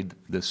made.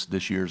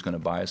 This year is going to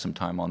buy us some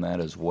time on that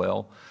as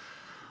well,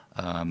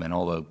 and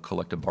all the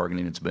collective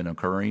bargaining that's been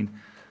occurring.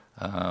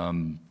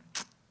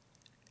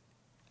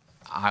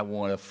 I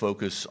want to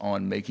focus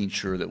on making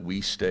sure that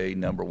we stay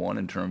number one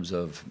in terms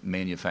of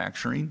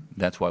manufacturing.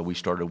 That's why we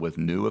started with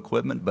new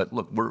equipment. But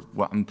look,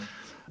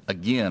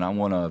 again, I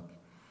want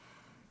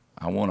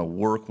to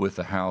work with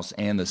the House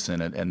and the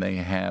Senate, and they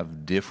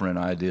have different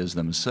ideas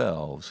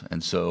themselves.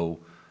 And so,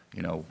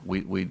 you know,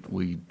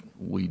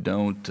 we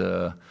don't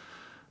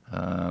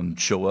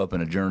show up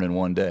and adjourn in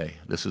one day.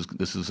 This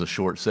is a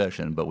short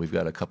session, but we've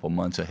got a couple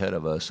months ahead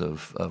of us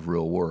of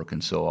real work.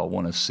 And so I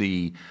want to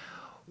see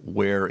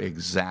where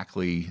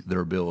exactly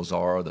their bills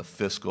are, the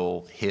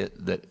fiscal hit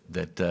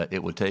that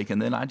it would take.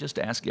 And then I just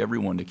ask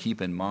everyone to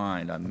keep in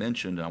mind, I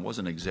mentioned, and I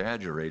wasn't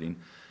exaggerating,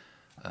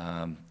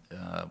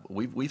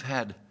 we've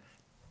had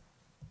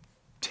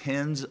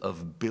tens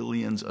of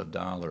billions of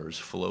dollars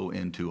flow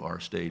into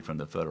our state from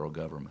the federal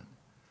government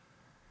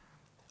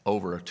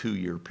over a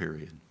 2-year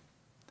period.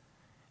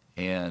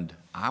 And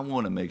I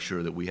want to make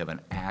sure that we have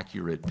an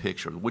accurate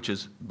picture, which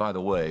is, by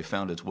the way,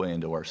 found its way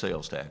into our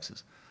sales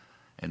taxes.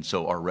 And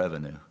so our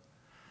revenue.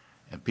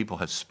 And people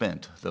have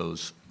spent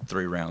those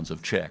 3 rounds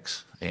of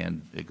checks,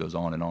 and it goes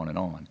on and on and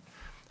on.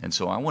 And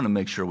so I want to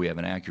make sure we have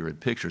an accurate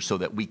picture so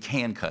that we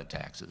can cut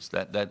taxes.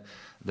 That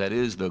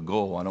is the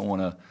goal. I don't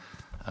want to,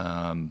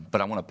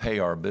 but I want to pay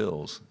our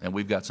bills. And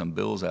we've got some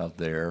bills out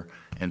there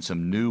and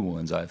some new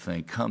ones, I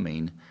think,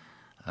 coming.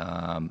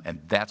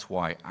 And that's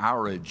why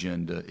our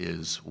agenda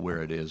is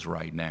where it is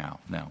right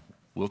now. Now,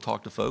 we'll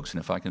talk to folks, and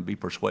if I can be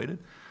persuaded,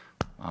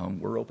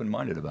 we're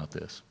open-minded about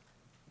this.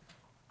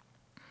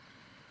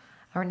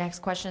 Our next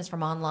question is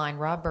from online,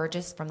 Rob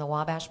Burgess from the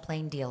Wabash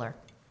Plain Dealer.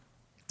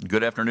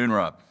 Good afternoon,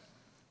 Rob.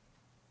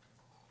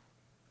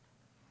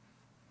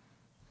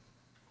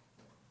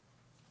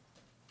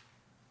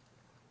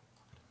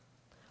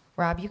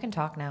 Rob, you can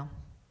talk now.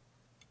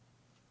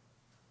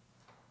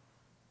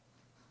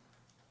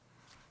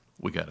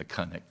 We got a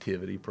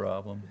connectivity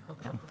problem. All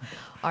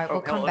right,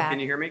 we'll come hello. back.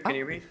 Can you hear me? Can you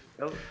hear me?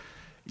 Oh,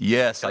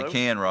 Yes, I Hello?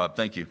 can, Rob.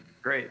 Thank you.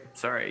 great.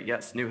 Sorry.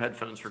 Yes, new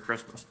headphones for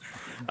Christmas.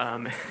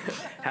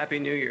 Happy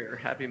New Year.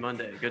 Happy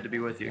Monday. Good to be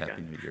with you Happy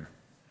again. New Year.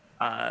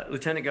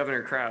 Lieutenant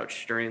Governor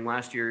Crouch, during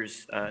last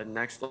year's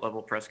Next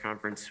Level press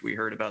conference, we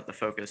heard about the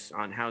focus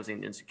on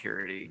housing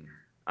insecurity.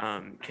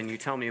 Can you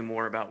tell me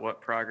more about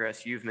what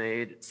progress you've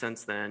made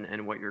since then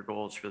and what your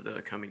goals for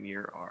the coming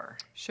year are?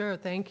 Sure,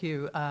 thank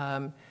you.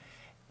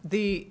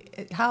 The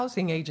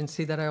housing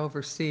agency that I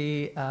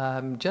oversee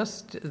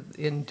just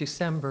in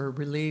December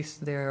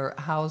released their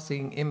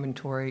housing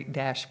inventory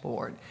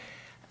dashboard.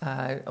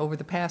 Over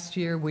the past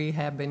year, we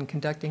have been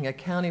conducting a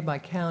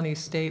county-by-county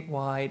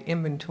statewide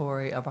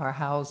inventory of our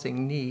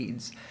housing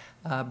needs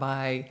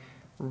by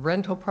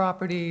rental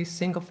properties,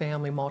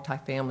 single-family,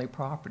 multifamily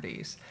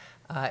properties.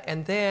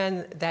 And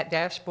then that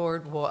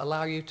dashboard will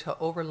allow you to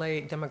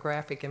overlay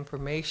demographic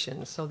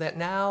information so that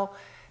now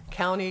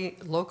county,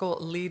 local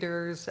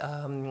leaders,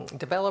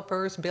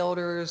 developers,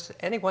 builders,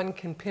 anyone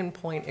can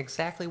pinpoint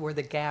exactly where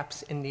the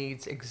gaps and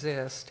needs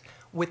exist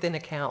within a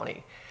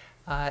county.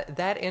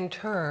 That in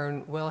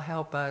turn will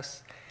help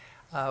us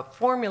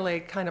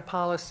formulate kind of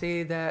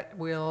policy that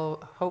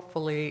will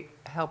hopefully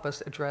help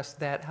us address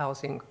that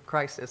housing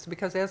crisis.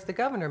 Because as the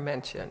governor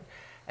mentioned,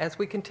 as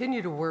we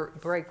continue to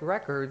break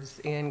records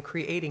in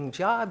creating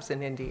jobs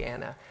in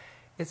Indiana,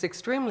 it's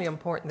extremely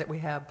important that we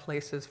have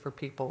places for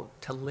people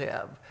to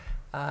live.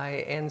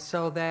 And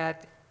so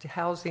that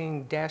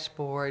housing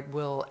dashboard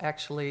will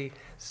actually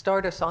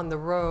start us on the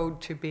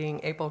road to being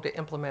able to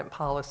implement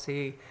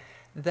policy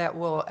that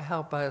will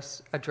help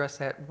us address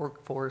that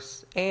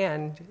workforce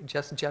and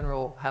just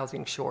general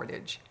housing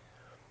shortage.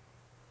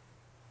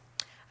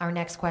 Our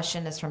next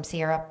question is from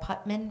Sierra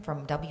Putman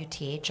from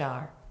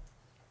WTHR.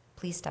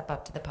 Please step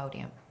up to the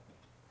podium.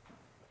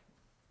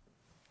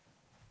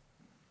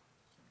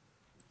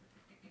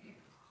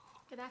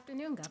 Good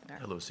afternoon, Governor.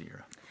 Hello,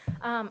 Sierra.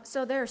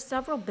 So there are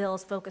several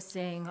bills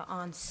focusing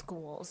on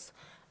schools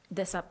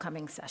this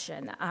upcoming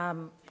session.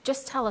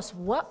 Just tell us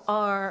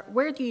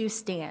where do you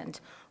stand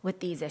with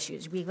these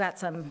issues? We've got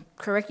some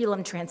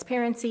curriculum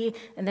transparency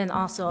and then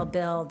also a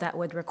bill that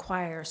would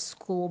require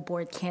school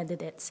board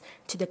candidates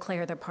to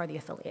declare their party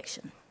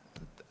affiliation.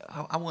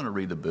 I want to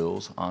read the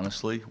bills,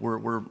 honestly.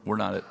 We're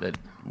not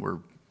we're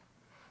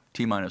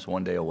T-minus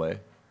 1 day away.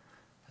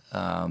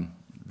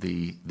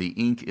 the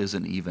ink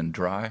isn't even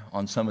dry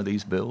on some of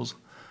these bills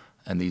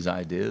and these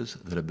ideas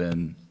that have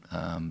been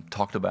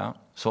talked about.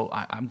 So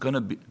I'm going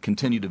to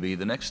continue to be,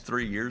 the next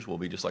 3 years will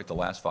be just like the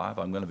last 5.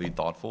 I'm going to be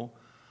thoughtful.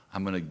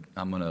 I'm going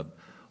to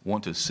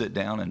want to sit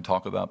down and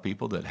talk about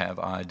people that have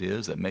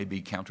ideas that may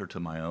be counter to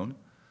my own.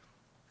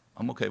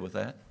 I'm okay with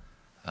that.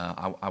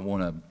 I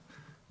want to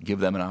give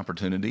them an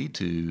opportunity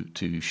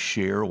to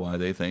share why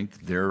they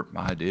think their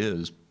idea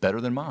is better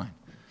than mine.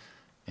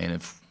 And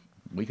if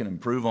we can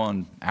improve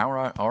on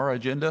our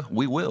agenda,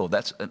 we will.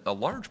 That's a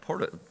large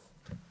part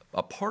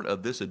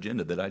of this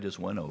agenda that I just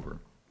went over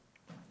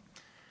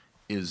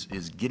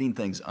is getting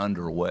things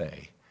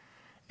underway.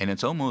 And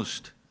it's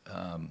almost,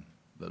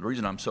 the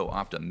reason I'm so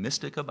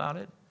optimistic about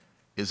it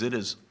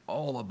is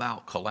all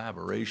about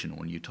collaboration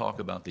when you talk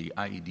about the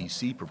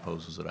IEDC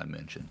proposals that I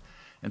mentioned.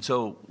 And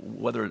so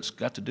whether it's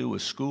got to do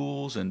with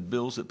schools and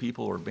bills that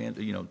people are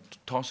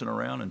tossing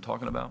around and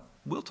talking about,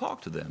 we'll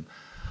talk to them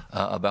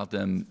about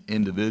them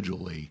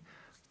individually.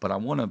 But I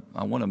want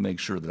to make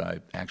sure that I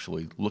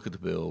actually look at the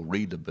bill,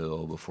 read the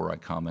bill before I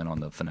comment on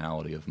the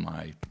finality of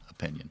my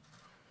opinion.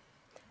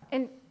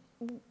 And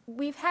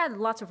we've had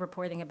lots of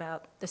reporting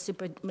about the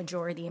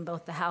supermajority in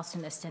both the House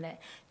and the Senate.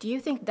 Do you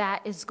think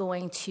that is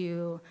going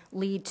to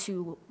lead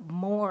to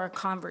more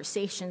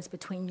conversations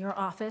between your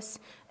office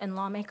and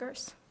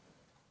lawmakers?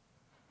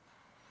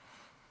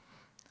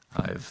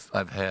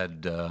 I've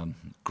had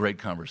great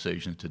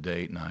conversations to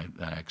date, and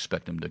I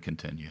expect them to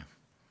continue.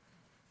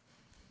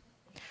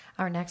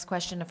 Our next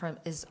question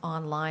is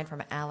online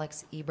from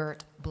Alex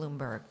Ebert,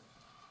 Bloomberg.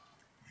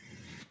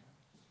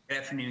 Good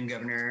afternoon,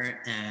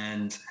 Governor,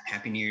 and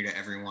Happy New Year to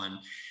everyone.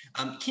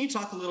 Can you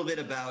talk a little bit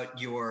about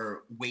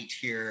your weight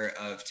here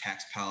of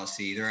tax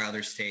policy? There are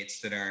other states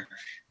that are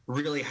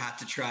really hot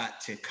to trot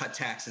to cut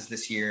taxes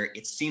this year.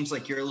 It seems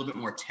like you're a little bit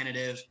more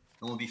tentative,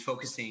 and we'll be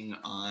focusing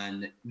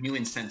on new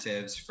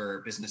incentives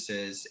for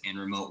businesses and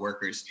remote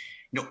workers.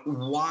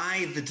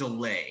 Why the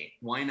delay?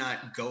 Why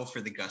not go for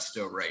the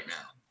gusto right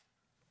now?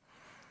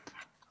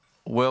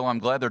 Well, I'm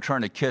glad they're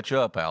trying to catch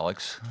up,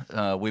 Alex.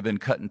 We've been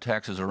cutting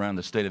taxes around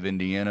the state of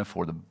Indiana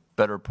for the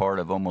better part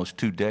of almost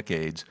 2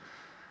 decades.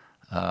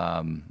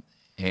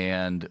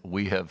 And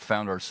we have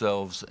found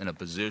ourselves in a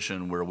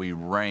position where we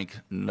rank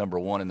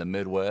 #1 in the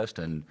Midwest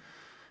and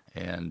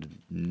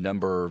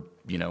number,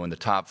 in the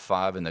top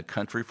 5 in the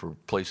country for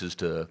places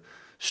to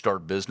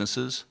start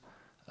businesses.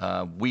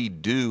 We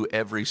do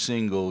every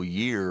single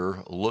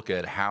year look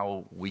at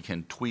how we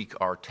can tweak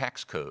our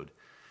tax code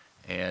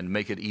and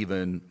make it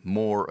even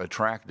more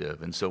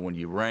attractive. And so when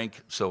you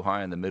rank so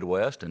high in the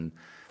Midwest and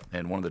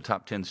one of the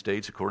top 10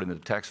 states according to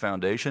the Tax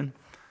Foundation,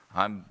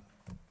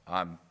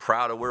 I'm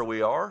proud of where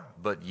we are,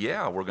 but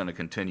yeah, we're going to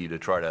continue to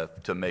try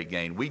to make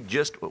gain.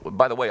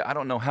 By the way, I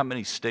don't know how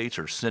many states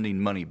are sending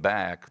money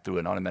back through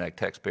an automatic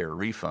taxpayer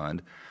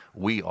refund.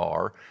 We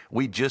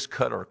just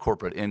cut our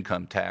corporate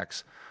income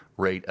tax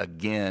rate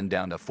again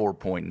down to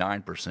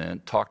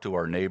 4.9%. Talk to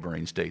our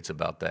neighboring states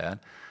about that.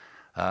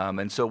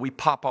 And so we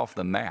pop off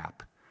the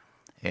map,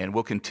 and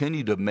we'll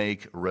continue to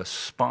make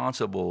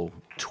responsible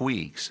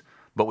tweaks,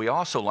 but we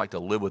also like to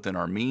live within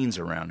our means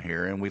around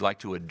here, and we like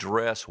to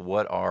address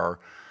what our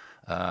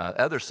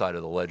other side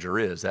of the ledger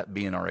is, that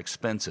being our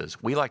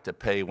expenses. We like to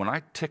pay, when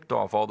I ticked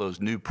off all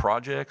those new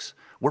projects,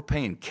 we're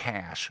paying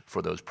cash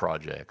for those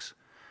projects.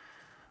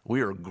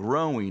 We are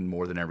growing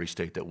more than every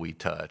state that we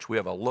touch. We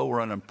have a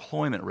lower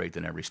unemployment rate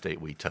than every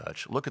state we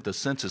touch. Look at the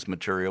census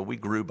material. We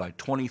grew by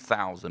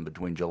 20,000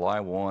 between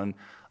July 1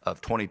 of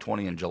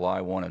 2020 and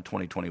July 1 of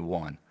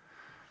 2021,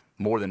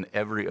 more than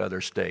every other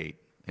state.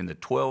 In the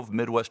 12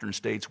 Midwestern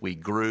states, we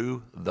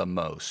grew the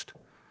most.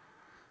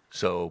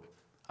 So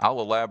I'll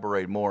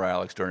elaborate more,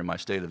 Alex, during my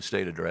State of the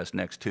State address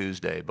next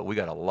Tuesday, but we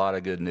got a lot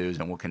of good news,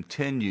 and we'll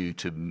continue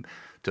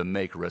to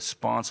make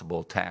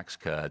responsible tax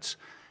cuts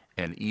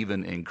and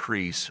even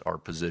increase our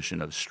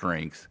position of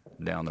strength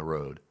down the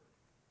road.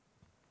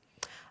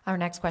 Our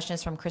next question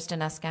is from Kristen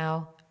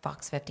Eskow,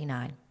 Fox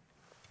 59.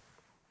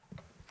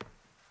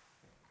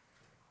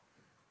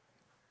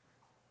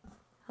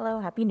 Hello,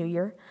 Happy New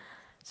Year.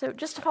 So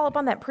just to follow up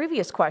on that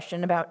previous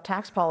question about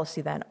tax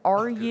policy then,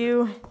 are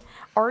you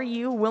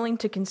willing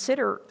to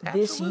consider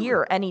this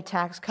year any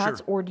tax cuts,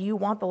 Sure. or do you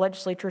want the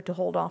legislature to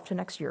hold off to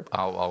next year?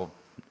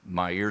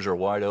 My ears are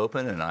wide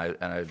open, and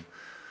I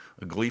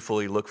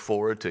gleefully look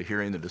forward to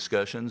hearing the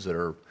discussions that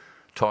are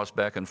tossed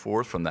back and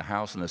forth from the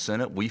House and the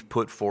Senate. We've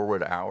put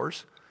forward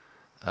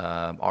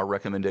our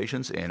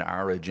recommendations in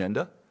our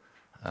agenda,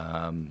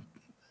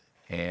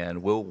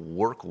 and we'll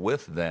work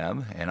with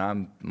them.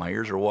 And my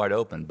ears are wide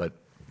open, but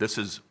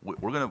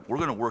we're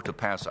gonna work to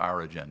pass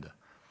our agenda,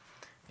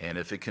 and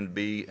if it can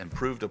be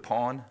improved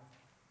upon,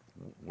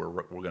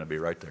 we're gonna be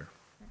right there.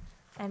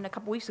 And a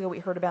couple weeks ago, we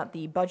heard about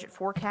the budget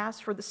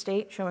forecast for the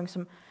state showing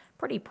some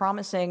pretty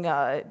promising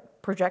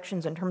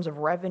projections in terms of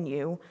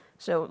revenue.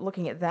 So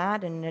looking at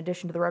that, and in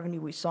addition to the revenue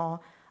we saw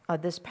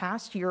this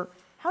past year,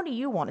 how do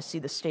you want to see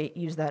the state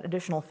use that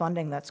additional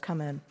funding that's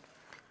come in?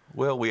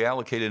 Well, we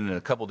allocate it in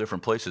a couple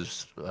different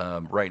places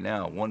right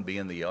now, one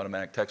being the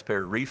automatic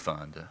taxpayer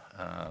refund.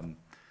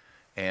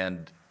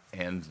 And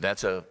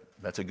that's a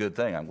good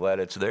thing. I'm glad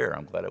it's there.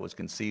 I'm glad it was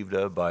conceived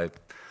of by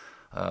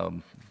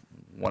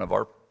one of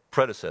our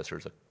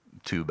predecessors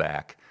two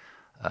back.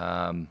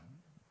 I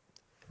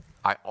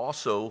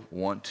also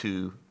want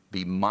to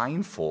be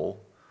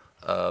mindful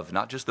of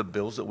not just the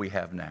bills that we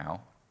have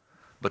now,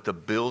 but the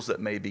bills that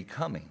may be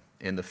coming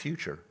in the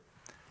future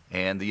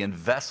and the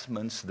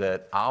investments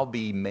that I'll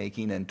be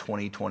making in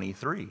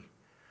 2023.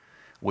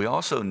 We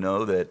also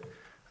know that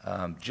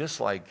just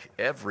like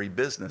every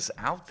business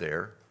out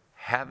there,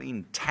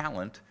 having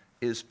talent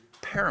is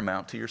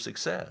paramount to your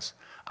success.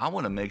 I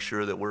want to make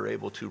sure that we're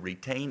able to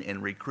retain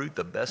and recruit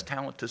the best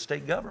talent to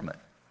state government.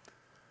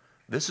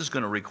 This is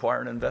going to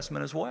require an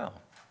investment as well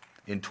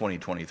in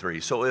 2023.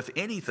 So if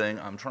anything,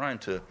 I'm trying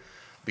to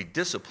be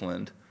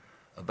disciplined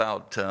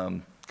about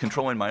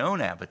controlling my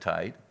own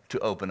appetite to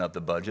open up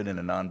the budget in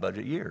a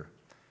non-budget year.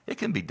 It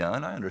can be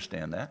done, I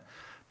understand that.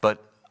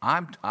 But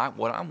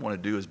what I want to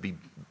do is be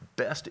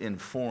best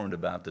informed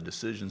about the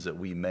decisions that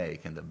we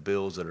make and the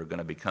bills that are going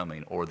to be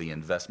coming or the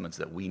investments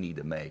that we need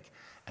to make.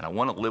 And I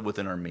want to live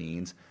within our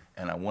means,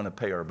 and I want to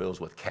pay our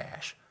bills with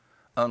cash,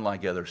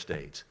 unlike other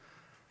states.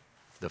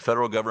 The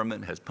federal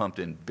government has pumped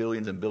in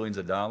billions and billions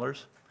of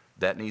dollars.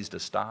 That needs to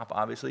stop,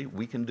 obviously.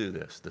 We can do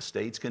this. The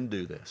states can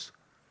do this.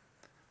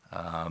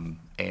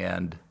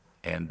 And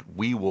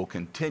we will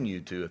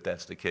continue to, if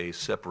that's the case,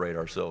 separate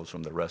ourselves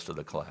from the rest of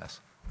the class.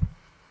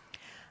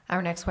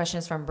 Our next question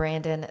is from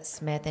Brandon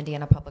Smith,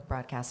 Indiana Public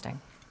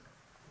Broadcasting.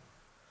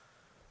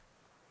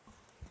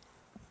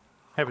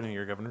 Happy New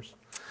Year, Governors.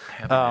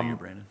 Happy New Year,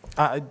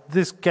 Brandon.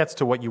 This gets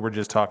to what you were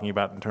just talking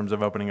about in terms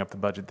of opening up the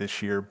budget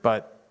this year,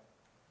 but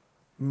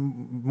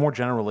more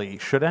generally,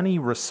 should any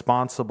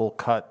responsible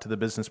cut to the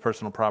business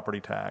personal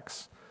property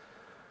tax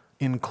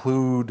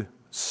include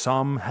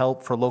some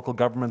help for local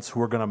governments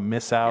who are going to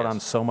miss out on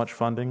so much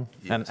funding?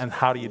 Yes. And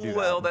how do you do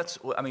that?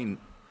 Well,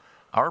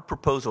 our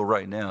proposal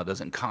right now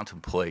doesn't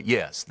contemplate,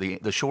 yes,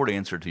 the short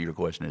answer to your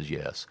question is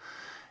yes.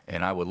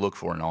 And I would look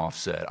for an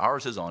offset.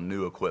 Ours is on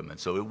new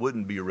equipment, so it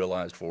wouldn't be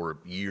realized for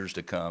years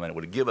to come, and it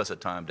would give us a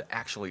time to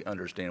actually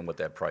understand what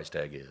that price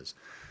tag is.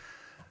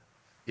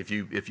 If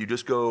you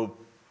just go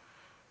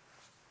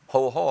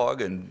whole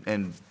hog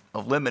and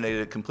eliminate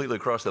it completely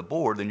across the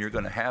board, then you're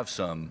going to have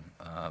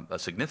a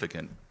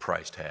significant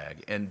price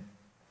tag. And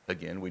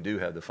again, we do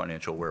have the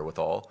financial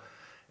wherewithal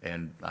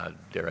and,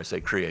 dare I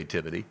say,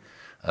 creativity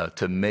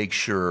to make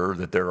sure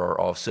that there are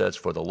offsets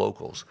for the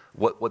locals.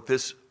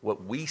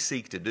 What we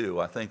seek to do,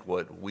 I think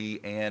what we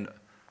and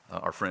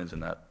our friends in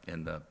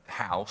the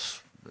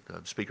House,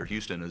 Speaker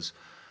Houston has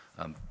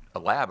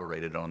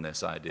elaborated on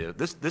this idea.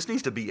 This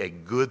needs to be a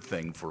good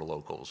thing for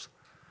locals,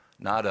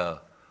 not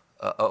a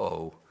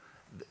uh-oh.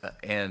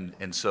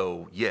 And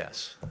so,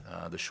 yes,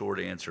 the short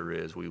answer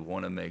is we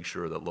want to make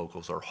sure that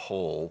locals are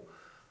whole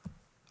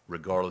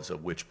regardless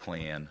of which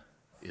plan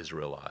is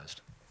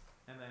realized.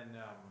 And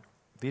then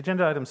the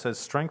agenda item says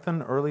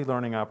strengthen early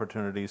learning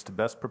opportunities to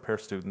best prepare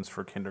students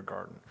for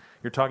kindergarten.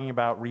 You're talking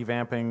about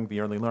revamping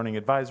the Early Learning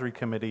Advisory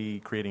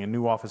Committee, creating a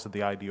new office at the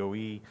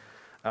IDOE.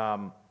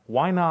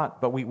 Why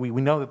not? But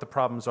we know that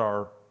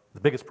the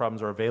biggest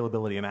problems are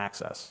availability and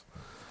access.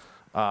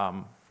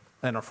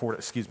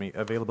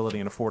 Availability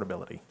and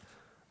affordability.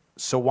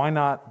 So why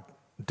not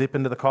dip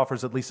into the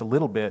coffers at least a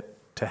little bit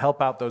to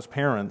help out those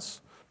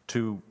parents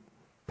to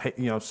pay,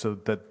 so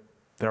that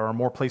there are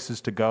more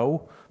places to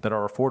go that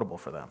are affordable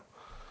for them?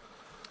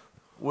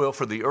 Well,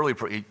 for the early,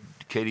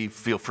 Katie,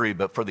 feel free,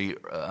 but for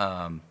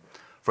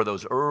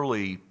those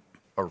early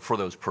or for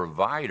those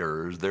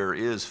providers, there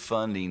is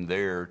funding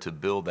there to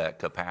build that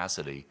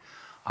capacity.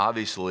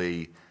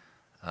 Obviously,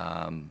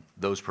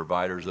 those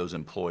providers, those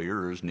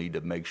employers need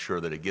to make sure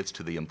that it gets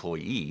to the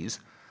employees,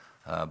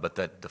 but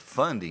that the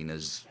funding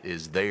is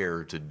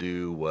there to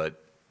do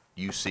what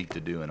you seek to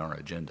do in our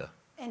agenda.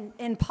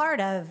 And part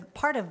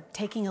of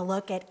taking a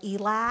look at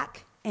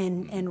ELAC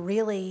and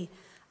really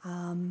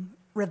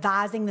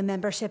revising the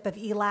membership of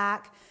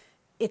ELAC,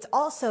 it's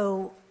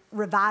also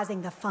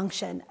revising the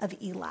function of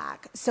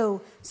ELAC.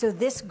 So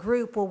this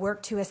group will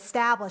work to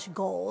establish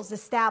goals,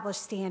 establish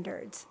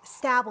standards,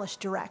 establish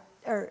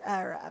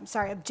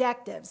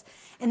objectives,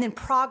 and then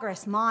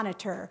progress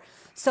monitor.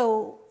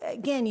 So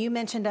again, you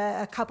mentioned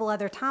a couple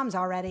other times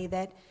already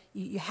that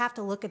you have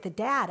to look at the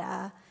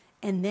data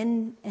and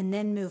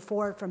then move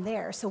forward from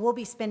there. So we'll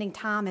be spending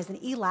time as an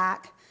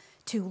ELAC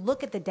to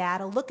look at the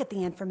data, look at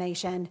the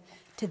information,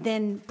 to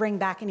then bring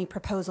back any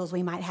proposals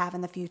we might have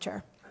in the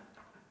future.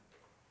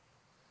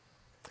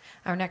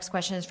 Our next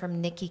question is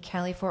from Nikki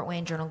Kelly, Fort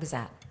Wayne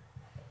Journal-Gazette.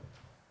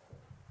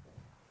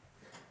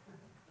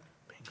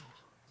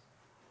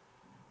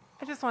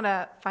 I just want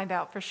to find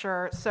out for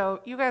sure. So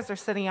you guys are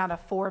sitting on a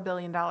 $4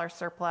 billion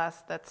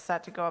surplus that's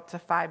set to go up to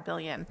 $5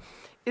 billion.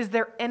 Is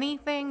there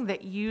anything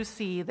that you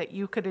see that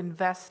you could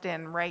invest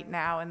in right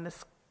now in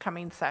this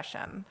coming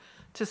session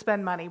to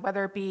spend money,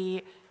 whether it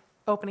be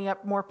opening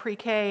up more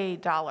pre-K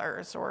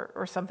dollars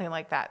or something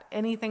like that?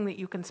 Anything that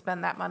you can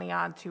spend that money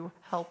on to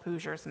help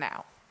Hoosiers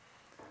now?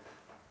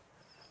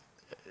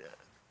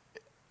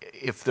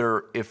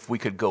 if we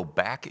could go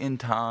back in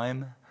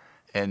time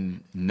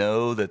and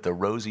know that the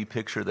rosy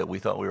picture that we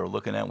thought we were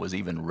looking at was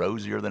even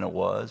rosier than it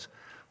was,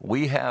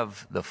 we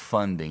have the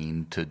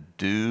funding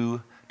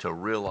to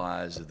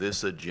realize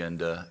this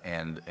agenda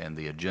and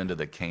the agenda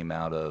that came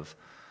out of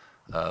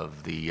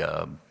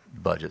the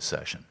budget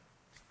session.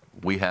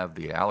 We have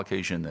the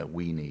allocation that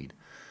we need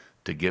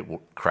to get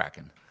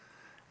cracking,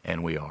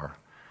 and we are.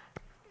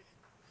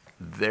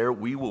 There,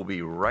 we will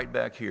be right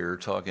back here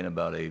talking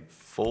about a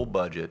full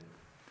budget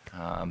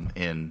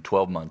in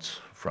 12 months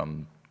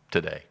from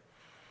today.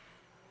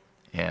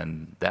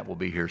 And that will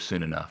be here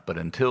soon enough. But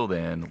until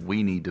then,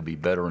 we need to be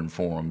better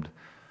informed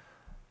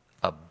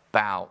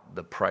about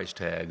the price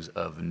tags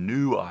of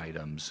new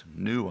items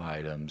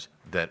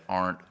that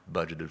aren't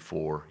budgeted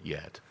for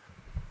yet.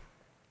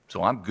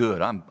 So I'm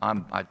good.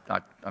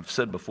 I've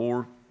said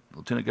before,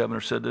 Lieutenant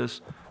Governor said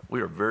this, we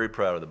are very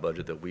proud of the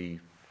budget that we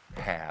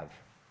have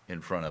in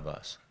front of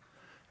us.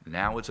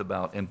 Now it's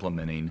about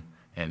implementing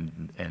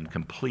and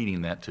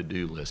completing that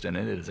to-do list. And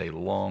it is a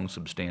long,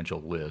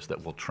 substantial list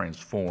that will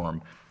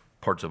transform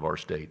parts of our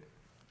state.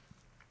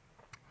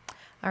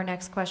 Our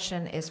next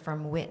question is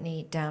from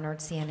Whitney Downard,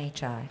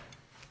 CNHI.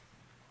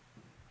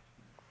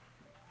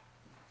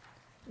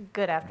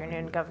 Good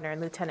afternoon, Governor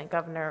and Lieutenant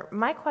Governor.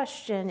 My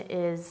question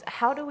is,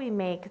 how do we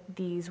make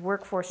these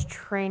workforce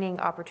training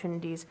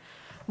opportunities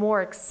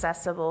more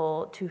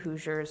accessible to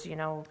Hoosiers? You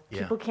know,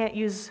 people can't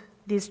use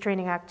these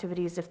training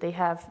activities if they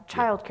have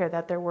childcare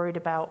that they're worried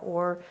about,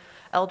 or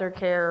elder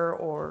care,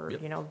 or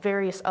you know,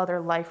 various other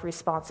life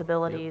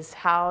responsibilities.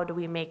 How do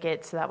we make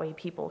it so that way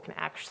people can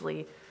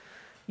actually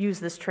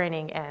use this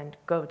training and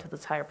go to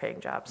those higher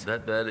paying jobs?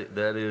 That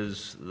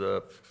is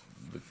the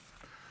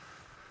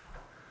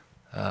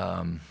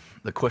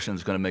question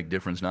that's going to make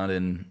difference, not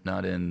in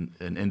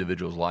an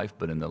individual's life,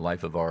 but in the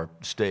life of our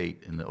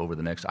state over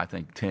the next, I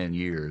think, 10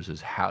 years,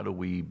 is how do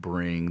we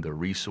bring the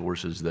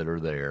resources that are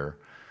there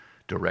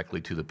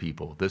directly to the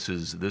people. This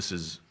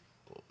is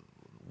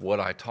what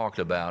I talked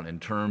about in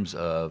terms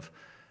of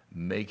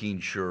making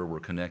sure we're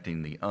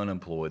connecting the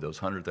unemployed,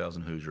 those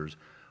 100,000 Hoosiers,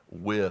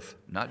 with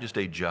not just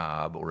a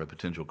job or a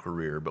potential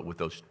career, but with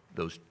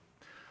those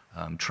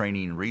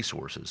training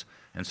resources.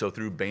 And so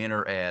through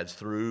banner ads,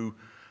 through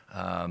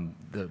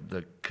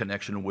the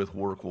connection with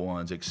Work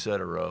Ones, et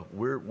cetera,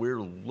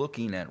 we're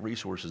looking at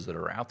resources that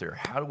are out there.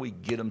 How do we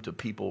get them to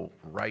people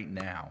right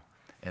now?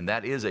 And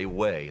that is a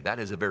way, that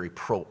is a very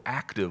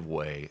proactive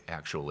way,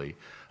 actually,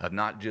 of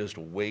not just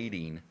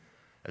waiting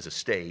as a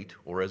state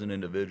or as an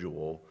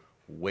individual,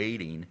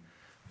 waiting.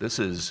 This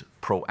is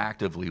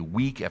proactively,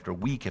 week after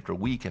week after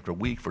week after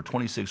week for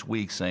 26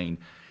 weeks, saying,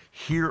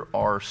 here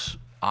are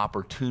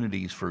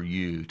opportunities for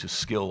you to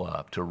skill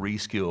up, to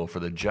reskill for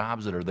the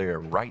jobs that are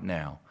there right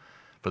now,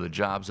 for the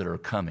jobs that are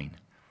coming.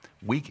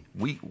 We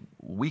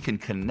can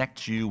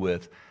connect you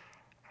with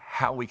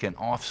how we can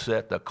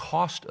offset the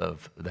cost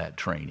of that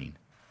training.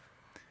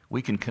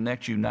 We can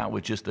connect you not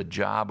with just the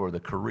job or the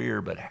career,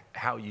 but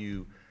how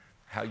you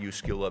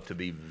skill up to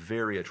be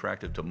very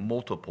attractive to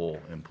multiple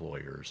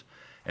employers.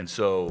 And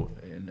so,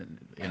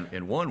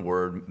 in one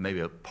word,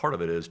 maybe a part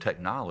of it is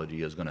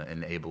technology is going to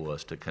enable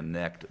us to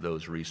connect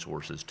those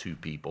resources to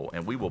people,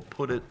 and we will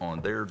put it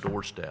on their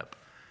doorstep.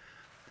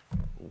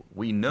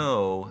 We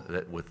know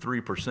that with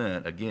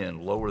 3%,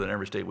 again, lower than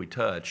every state we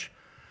touch,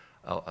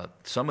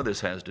 some of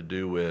this has to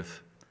do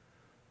with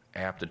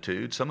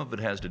aptitude, some of it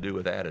has to do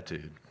with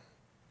attitude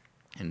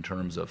in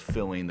terms of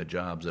filling the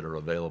jobs that are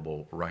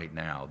available right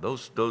now.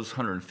 Those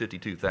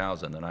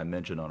 152,000 that I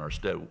mentioned on our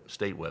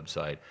state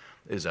website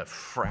is a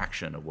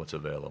fraction of what's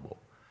available.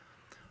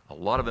 A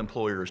lot of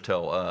employers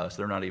tell us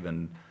they're not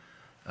even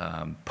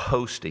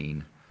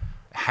posting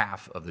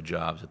half of the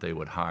jobs that they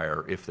would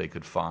hire if they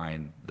could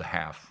find the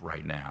half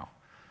right now.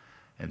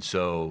 And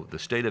so the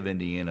state of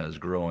Indiana is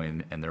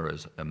growing, and there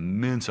is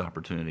immense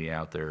opportunity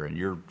out there, and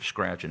you're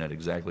scratching at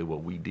exactly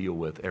what we deal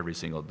with every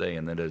single day,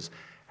 and that is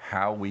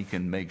how we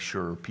can make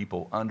sure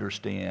people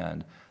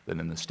understand that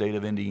in the state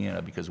of Indiana,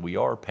 because we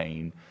are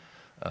paying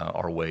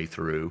our way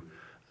through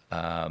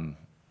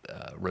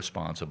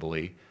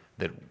responsibly,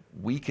 that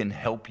we can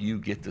help you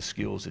get the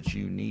skills that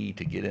you need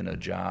to get in a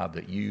job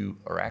that you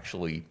are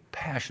actually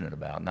passionate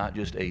about, not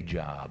just a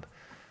job.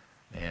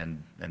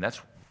 And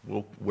that's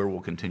where we'll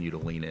continue to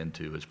lean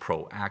into, is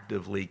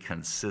proactively,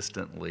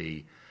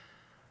 consistently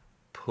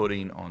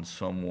putting on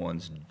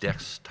someone's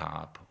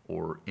desktop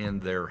or in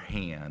their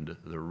hand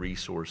the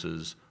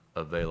resources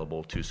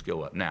available to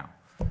skill up. Now,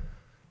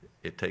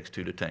 it takes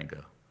two to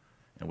tango,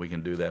 and we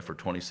can do that for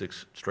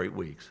 26 straight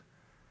weeks.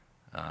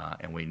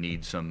 And we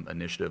need some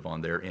initiative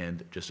on their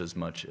end just as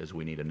much as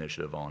we need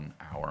initiative on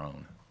our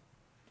own.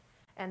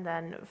 And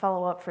then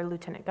follow up for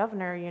Lieutenant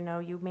Governor, you know,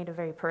 you made a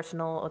very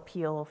personal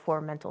appeal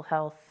for mental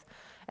health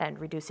and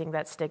reducing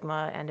that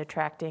stigma and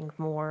attracting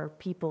more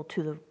people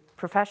to the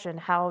profession.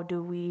 How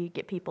do we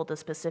get people to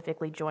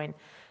specifically join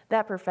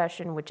that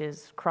profession, which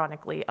is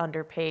chronically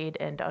underpaid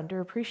and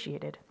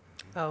underappreciated?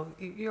 Oh,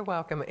 you're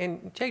welcome.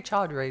 And Jay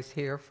Chaudhry is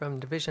here from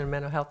Division of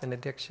Mental Health and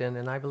Addiction,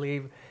 and I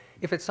believe,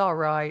 if it's all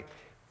right,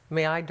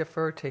 may I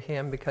defer to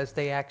him because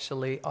they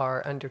actually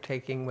are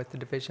undertaking with the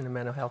Division of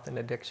Mental Health and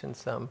Addiction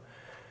some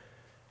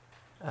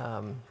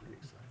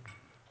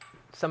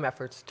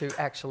efforts to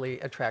actually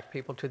attract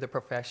people to the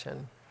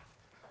profession.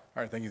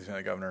 All right, thank you,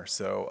 Lieutenant Governor.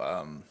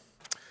 So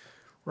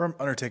we're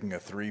undertaking a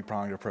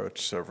three-pronged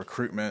approach, so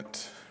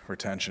recruitment,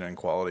 retention, and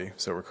quality.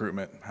 So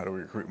recruitment, how do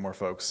we recruit more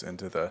folks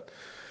into the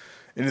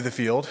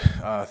field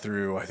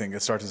through, I think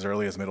it starts as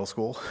early as middle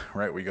school,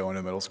 right? We go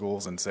into middle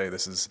schools and say,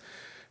 this is,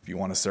 if you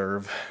want to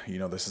serve, you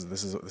know, this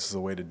is a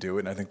way to do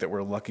it. And I think that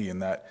we're lucky in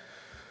that,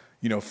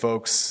 you know,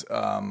 folks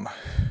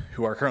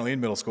who are currently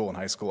in middle school and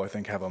high school, I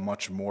think have a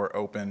much more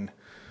open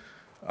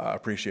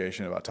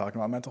appreciation about talking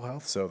about mental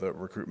health. So the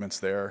recruitment's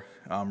there.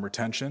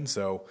 Retention.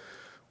 So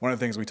one of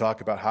the things we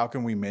talk about, how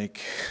can we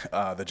make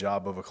the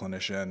job of a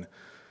clinician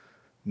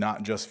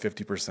not just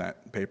 50%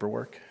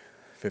 paperwork,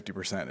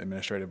 50%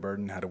 administrative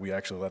burden? How do we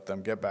actually let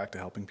them get back to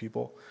helping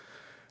people?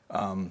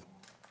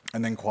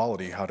 And then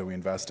quality, how do we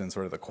invest in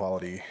sort of the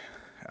quality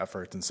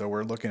efforts? And so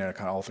we're looking at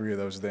kind of all three of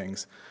those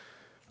things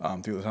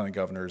through the Lieutenant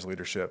Governor's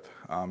leadership,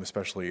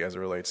 especially as it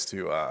relates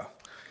to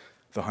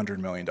the $100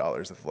 million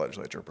that the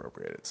legislature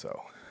appropriated.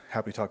 So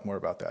happy to talk more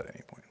about that at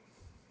any point.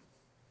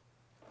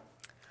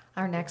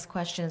 Our next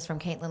question is from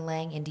Caitlin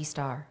Lang, Indy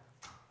Star.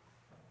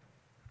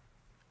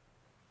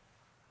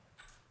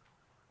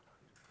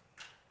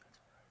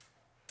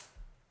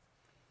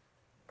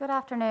 Good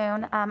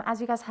afternoon.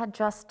 As you guys had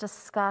just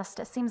discussed,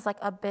 it seems like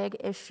a big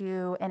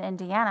issue in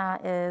Indiana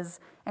is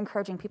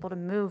encouraging people to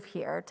move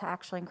here, to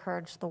actually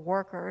encourage the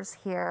workers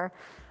here.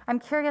 I'm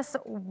curious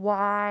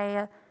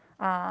why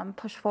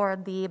push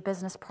forward the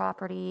business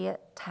property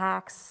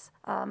tax.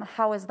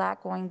 How is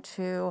that going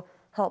to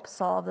help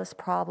solve this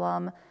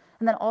problem?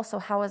 And then also,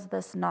 how is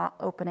this not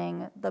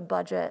opening the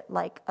budget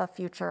like a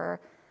future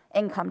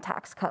income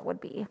tax cut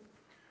would be?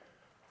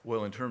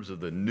 Well, in terms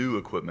of the new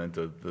equipment,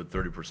 the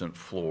 30%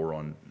 floor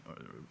on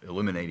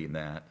eliminating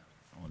that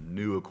on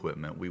new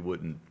equipment, we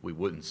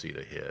wouldn't see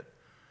the hit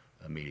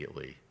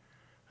immediately,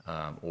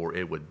 or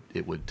it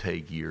would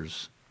take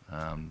years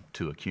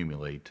to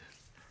accumulate.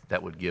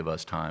 That would give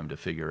us time to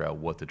figure out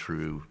what the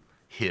true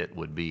hit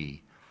would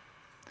be.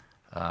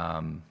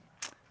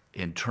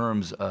 In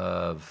terms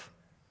of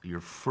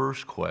your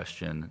first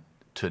question,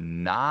 to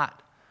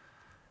not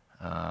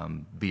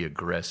be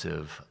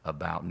aggressive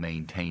about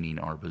maintaining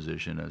our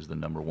position as the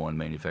 #1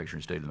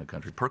 manufacturing state in the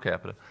country per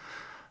capita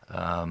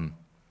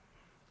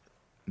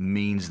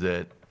means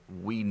that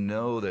we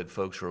know that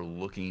folks are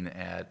looking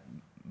at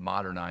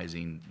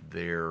modernizing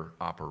their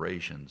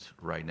operations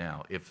right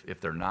now. If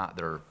they're not,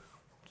 they're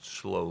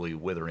slowly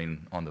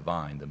withering on the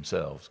vine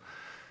themselves.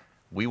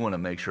 We want to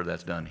make sure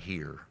that's done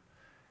here.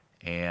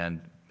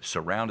 And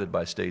surrounded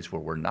by states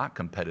where we're not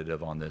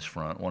competitive on this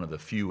front, one of the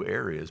few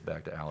areas,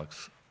 back to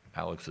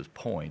Alex's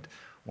point,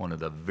 one of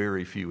the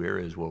very few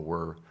areas where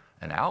we're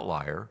an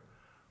outlier,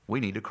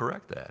 we need to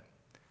correct that.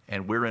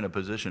 And we're in a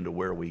position to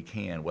where we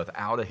can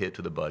without a hit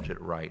to the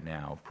budget right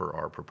now per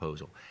our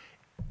proposal.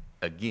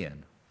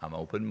 Again, I'm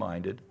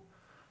open-minded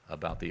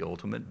about the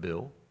ultimate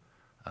bill,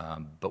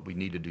 but we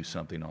need to do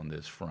something on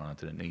this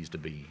front, and it needs to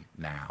be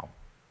now.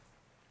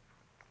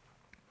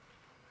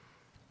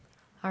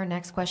 Our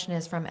next question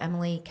is from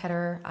Emily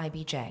Ketter,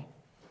 IBJ.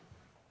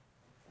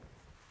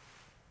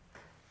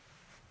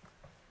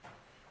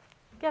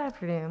 Good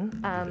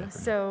afternoon.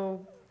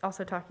 So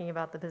also talking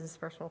about the business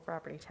personal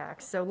property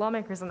tax. So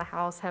lawmakers in the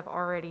House have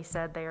already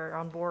said they are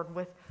on board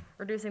with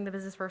reducing the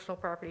business personal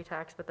property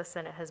tax, but the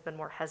Senate has been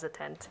more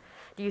hesitant.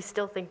 Do you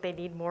still think they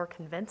need more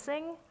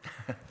convincing?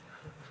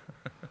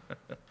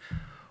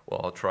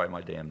 Well, I'll try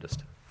my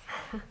damnedest.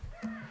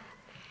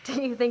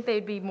 Do you think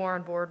they'd be more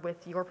on board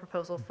with your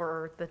proposal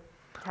for the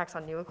tax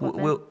on new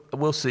equipment?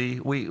 We'll see.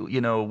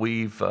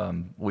 We've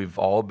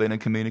all been in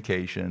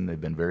communication.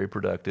 They've been very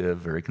productive,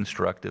 very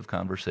constructive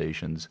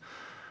conversations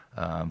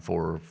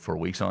for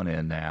weeks on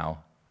end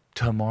now.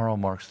 Tomorrow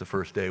marks the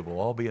first day.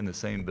 We'll all be in the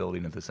same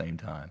building at the same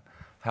time.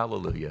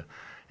 Hallelujah.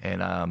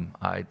 And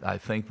I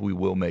think we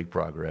will make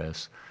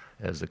progress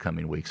as the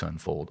coming weeks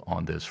unfold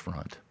on this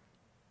front.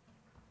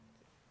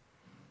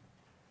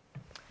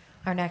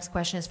 Our next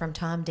question is from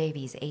Tom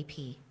Davies,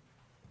 AP.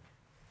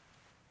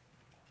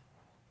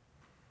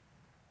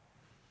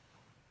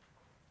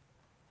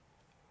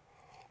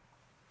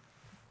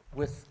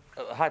 With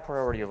a high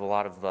priority of a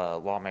lot of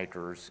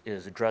lawmakers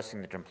is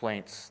addressing the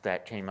complaints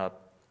that came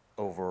up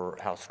over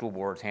how school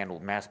boards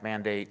handled mask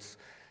mandates,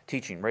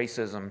 teaching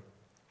racism,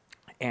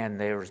 and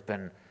there's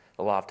been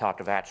a lot of talk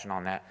of action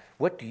on that.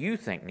 What do you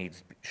think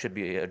should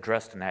be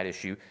addressed in that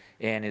issue,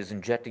 and is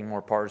injecting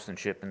more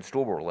partisanship in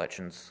school board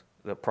elections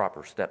the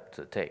proper step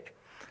to take?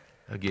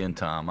 Again,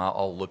 Tom,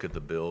 I'll look at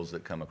the bills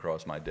that come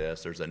across my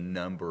desk. There's a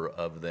number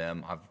of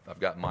them. I've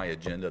got my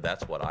agenda.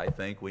 That's what I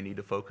think we need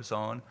to focus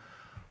on,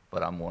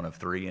 but I'm one of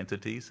 3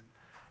 entities.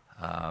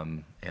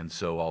 And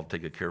so I'll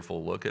take a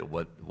careful look at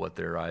what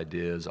their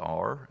ideas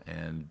are,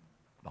 and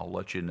I'll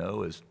let you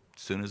know as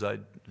soon as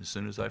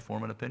I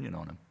form an opinion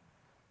on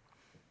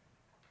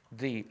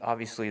them.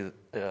 Obviously,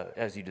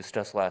 as you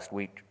discussed last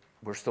week,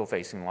 we're still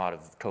facing a lot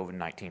of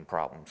COVID-19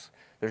 problems.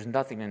 There's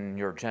nothing in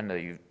your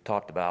agenda you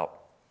talked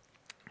about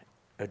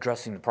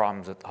addressing the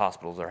problems that the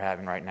hospitals are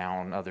having right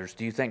now and others.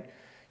 Do you think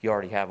you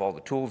already have all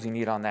the tools you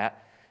need on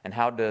that? And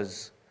how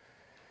does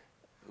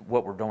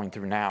what we're going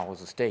through now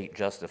as a state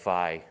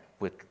justify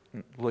with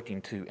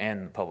looking to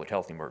end the public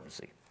health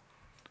emergency?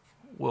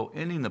 Well,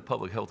 ending the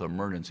public health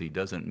emergency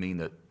doesn't mean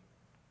that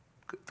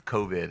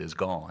COVID is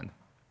gone.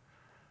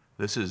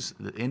 This is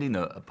ending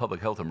a public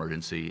health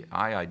emergency.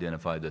 I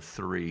identified the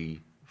 3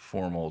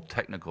 formal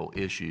technical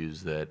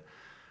issues that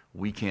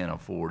we can't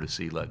afford to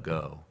see let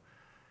go.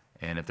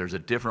 And if there's a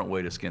different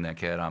way to skin that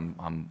cat,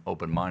 I'm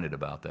open-minded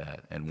about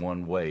that. And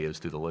one way is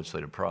through the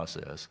legislative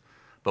process.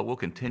 But we'll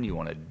continue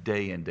on a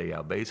day in, day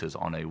out basis,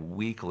 on a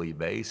weekly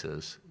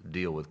basis,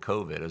 deal with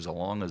COVID as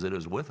long as it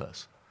is with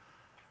us.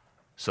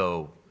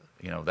 So,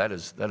 you know, that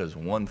is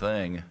one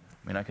thing.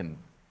 I mean, I can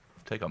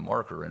take a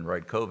marker and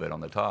write COVID on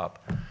the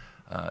top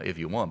if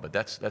you want, but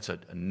that's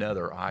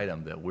another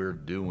item that we're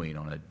doing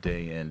on a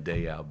day in,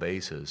 day out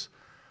basis.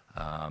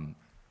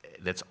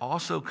 That's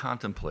also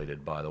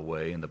contemplated, by the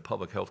way, in the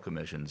Public Health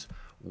Commission's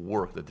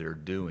work that they're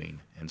doing.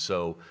 And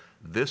so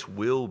this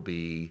will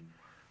be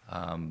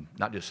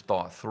not just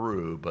thought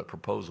through, but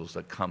proposals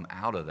that come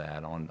out of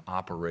that on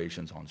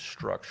operations, on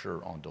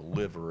structure, on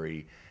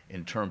delivery,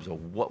 in terms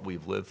of what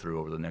we've lived through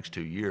over the next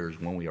 2 years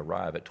when we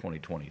arrive at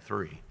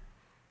 2023.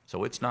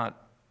 So it's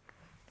not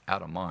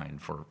out of mind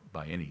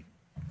by any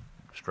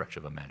stretch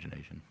of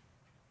imagination.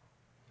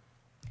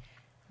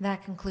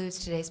 That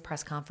concludes today's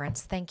press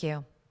conference. Thank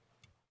you.